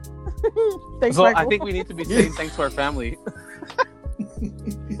 Thanks, So Michael. I think we need to be saying thanks to our family.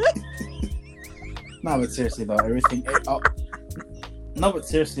 No, but seriously though, everything. No, but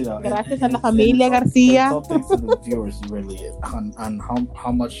seriously though. Gracias a la familia Garcia. It's all thanks to the viewers, really, on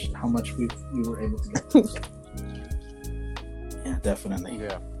how much we were able to get. Yeah, definitely.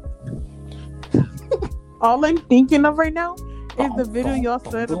 Yeah. All I'm thinking of right now is the video y'all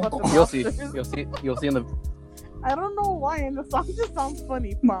said about the You'll see in the. I don't know why, and the song just sounds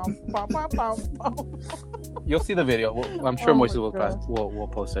funny. Pom, pom, pom, pom, pom. You'll see the video. I'm sure Oh my Moises God. will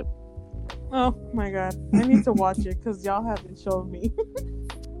post it. Oh my god, I need to watch it because y'all haven't shown me.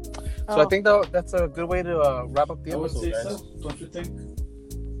 So I think that's a good way to wrap up the I would episode, say guys. so. Don't you think?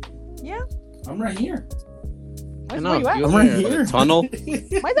 Yeah. I'm right here. Where's No, you at? I'm right here. The tunnel.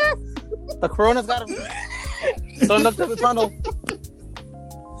 My dad. The Corona's got him. Don't look to the tunnel.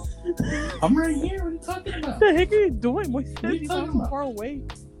 I'm right here. What are you talking about? What the heck are you doing? What are you you talking sound so about? far away?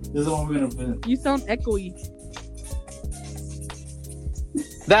 This is the one we're gonna visit. You sound echoey.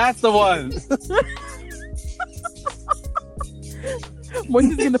 That's the one.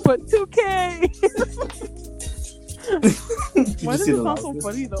 Moises gonna put 2K. Why does it sound so loudness?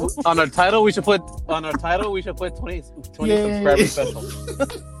 funny though? On our title, we should put 20 Yay. subscriber special.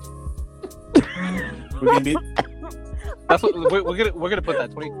 We're gonna be. That's what we're gonna put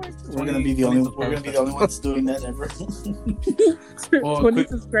that 20. We're gonna be the only ones doing that ever. 20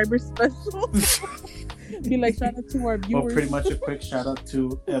 subscribers special. Be like, shout out to our Well, viewers. pretty much a quick shout out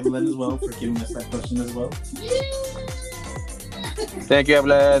to Evelyn as well for giving us that question as well. Thank you,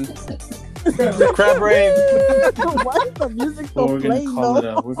 Evelyn. Crab brain. Why is the music so Well, we're gonna plain call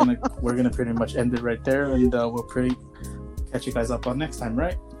though? it. We're gonna pretty much end it right there, and we'll catch you guys up on next time,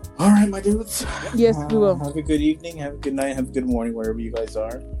 right? All right, my dudes. Yes, we will. Have a good evening. Have a good night. Have a good morning wherever you guys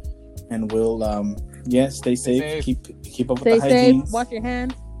are, and we'll stay safe. Keep up Stay with the safe. hygiene. Wash your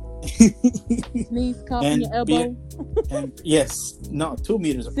hands. Sneeze, cough, And in your elbow. And yes, no, 2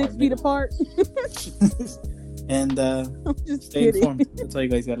 meters apart. 6 feet apart. And I'm just stay kidding. informed. That's all you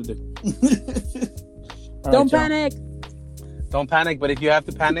guys gotta do. All Don't right, y'all. panic. Don't panic, but if you have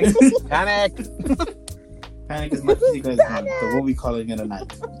to panic, panic. Panic as much as you guys want, but we'll be calling it a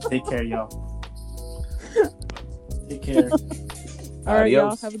night. Take care, y'all. Take care. All right, y'all.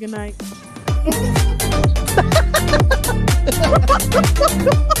 Adios. Have a good night.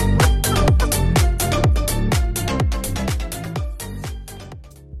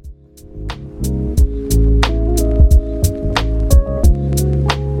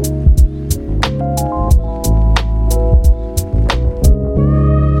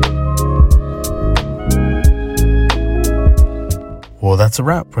 Well, that's a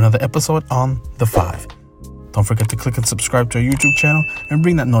wrap for another episode on The 5. Don't forget to click and subscribe to our YouTube channel and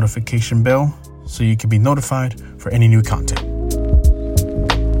ring that notification bell so you can be notified for any new content.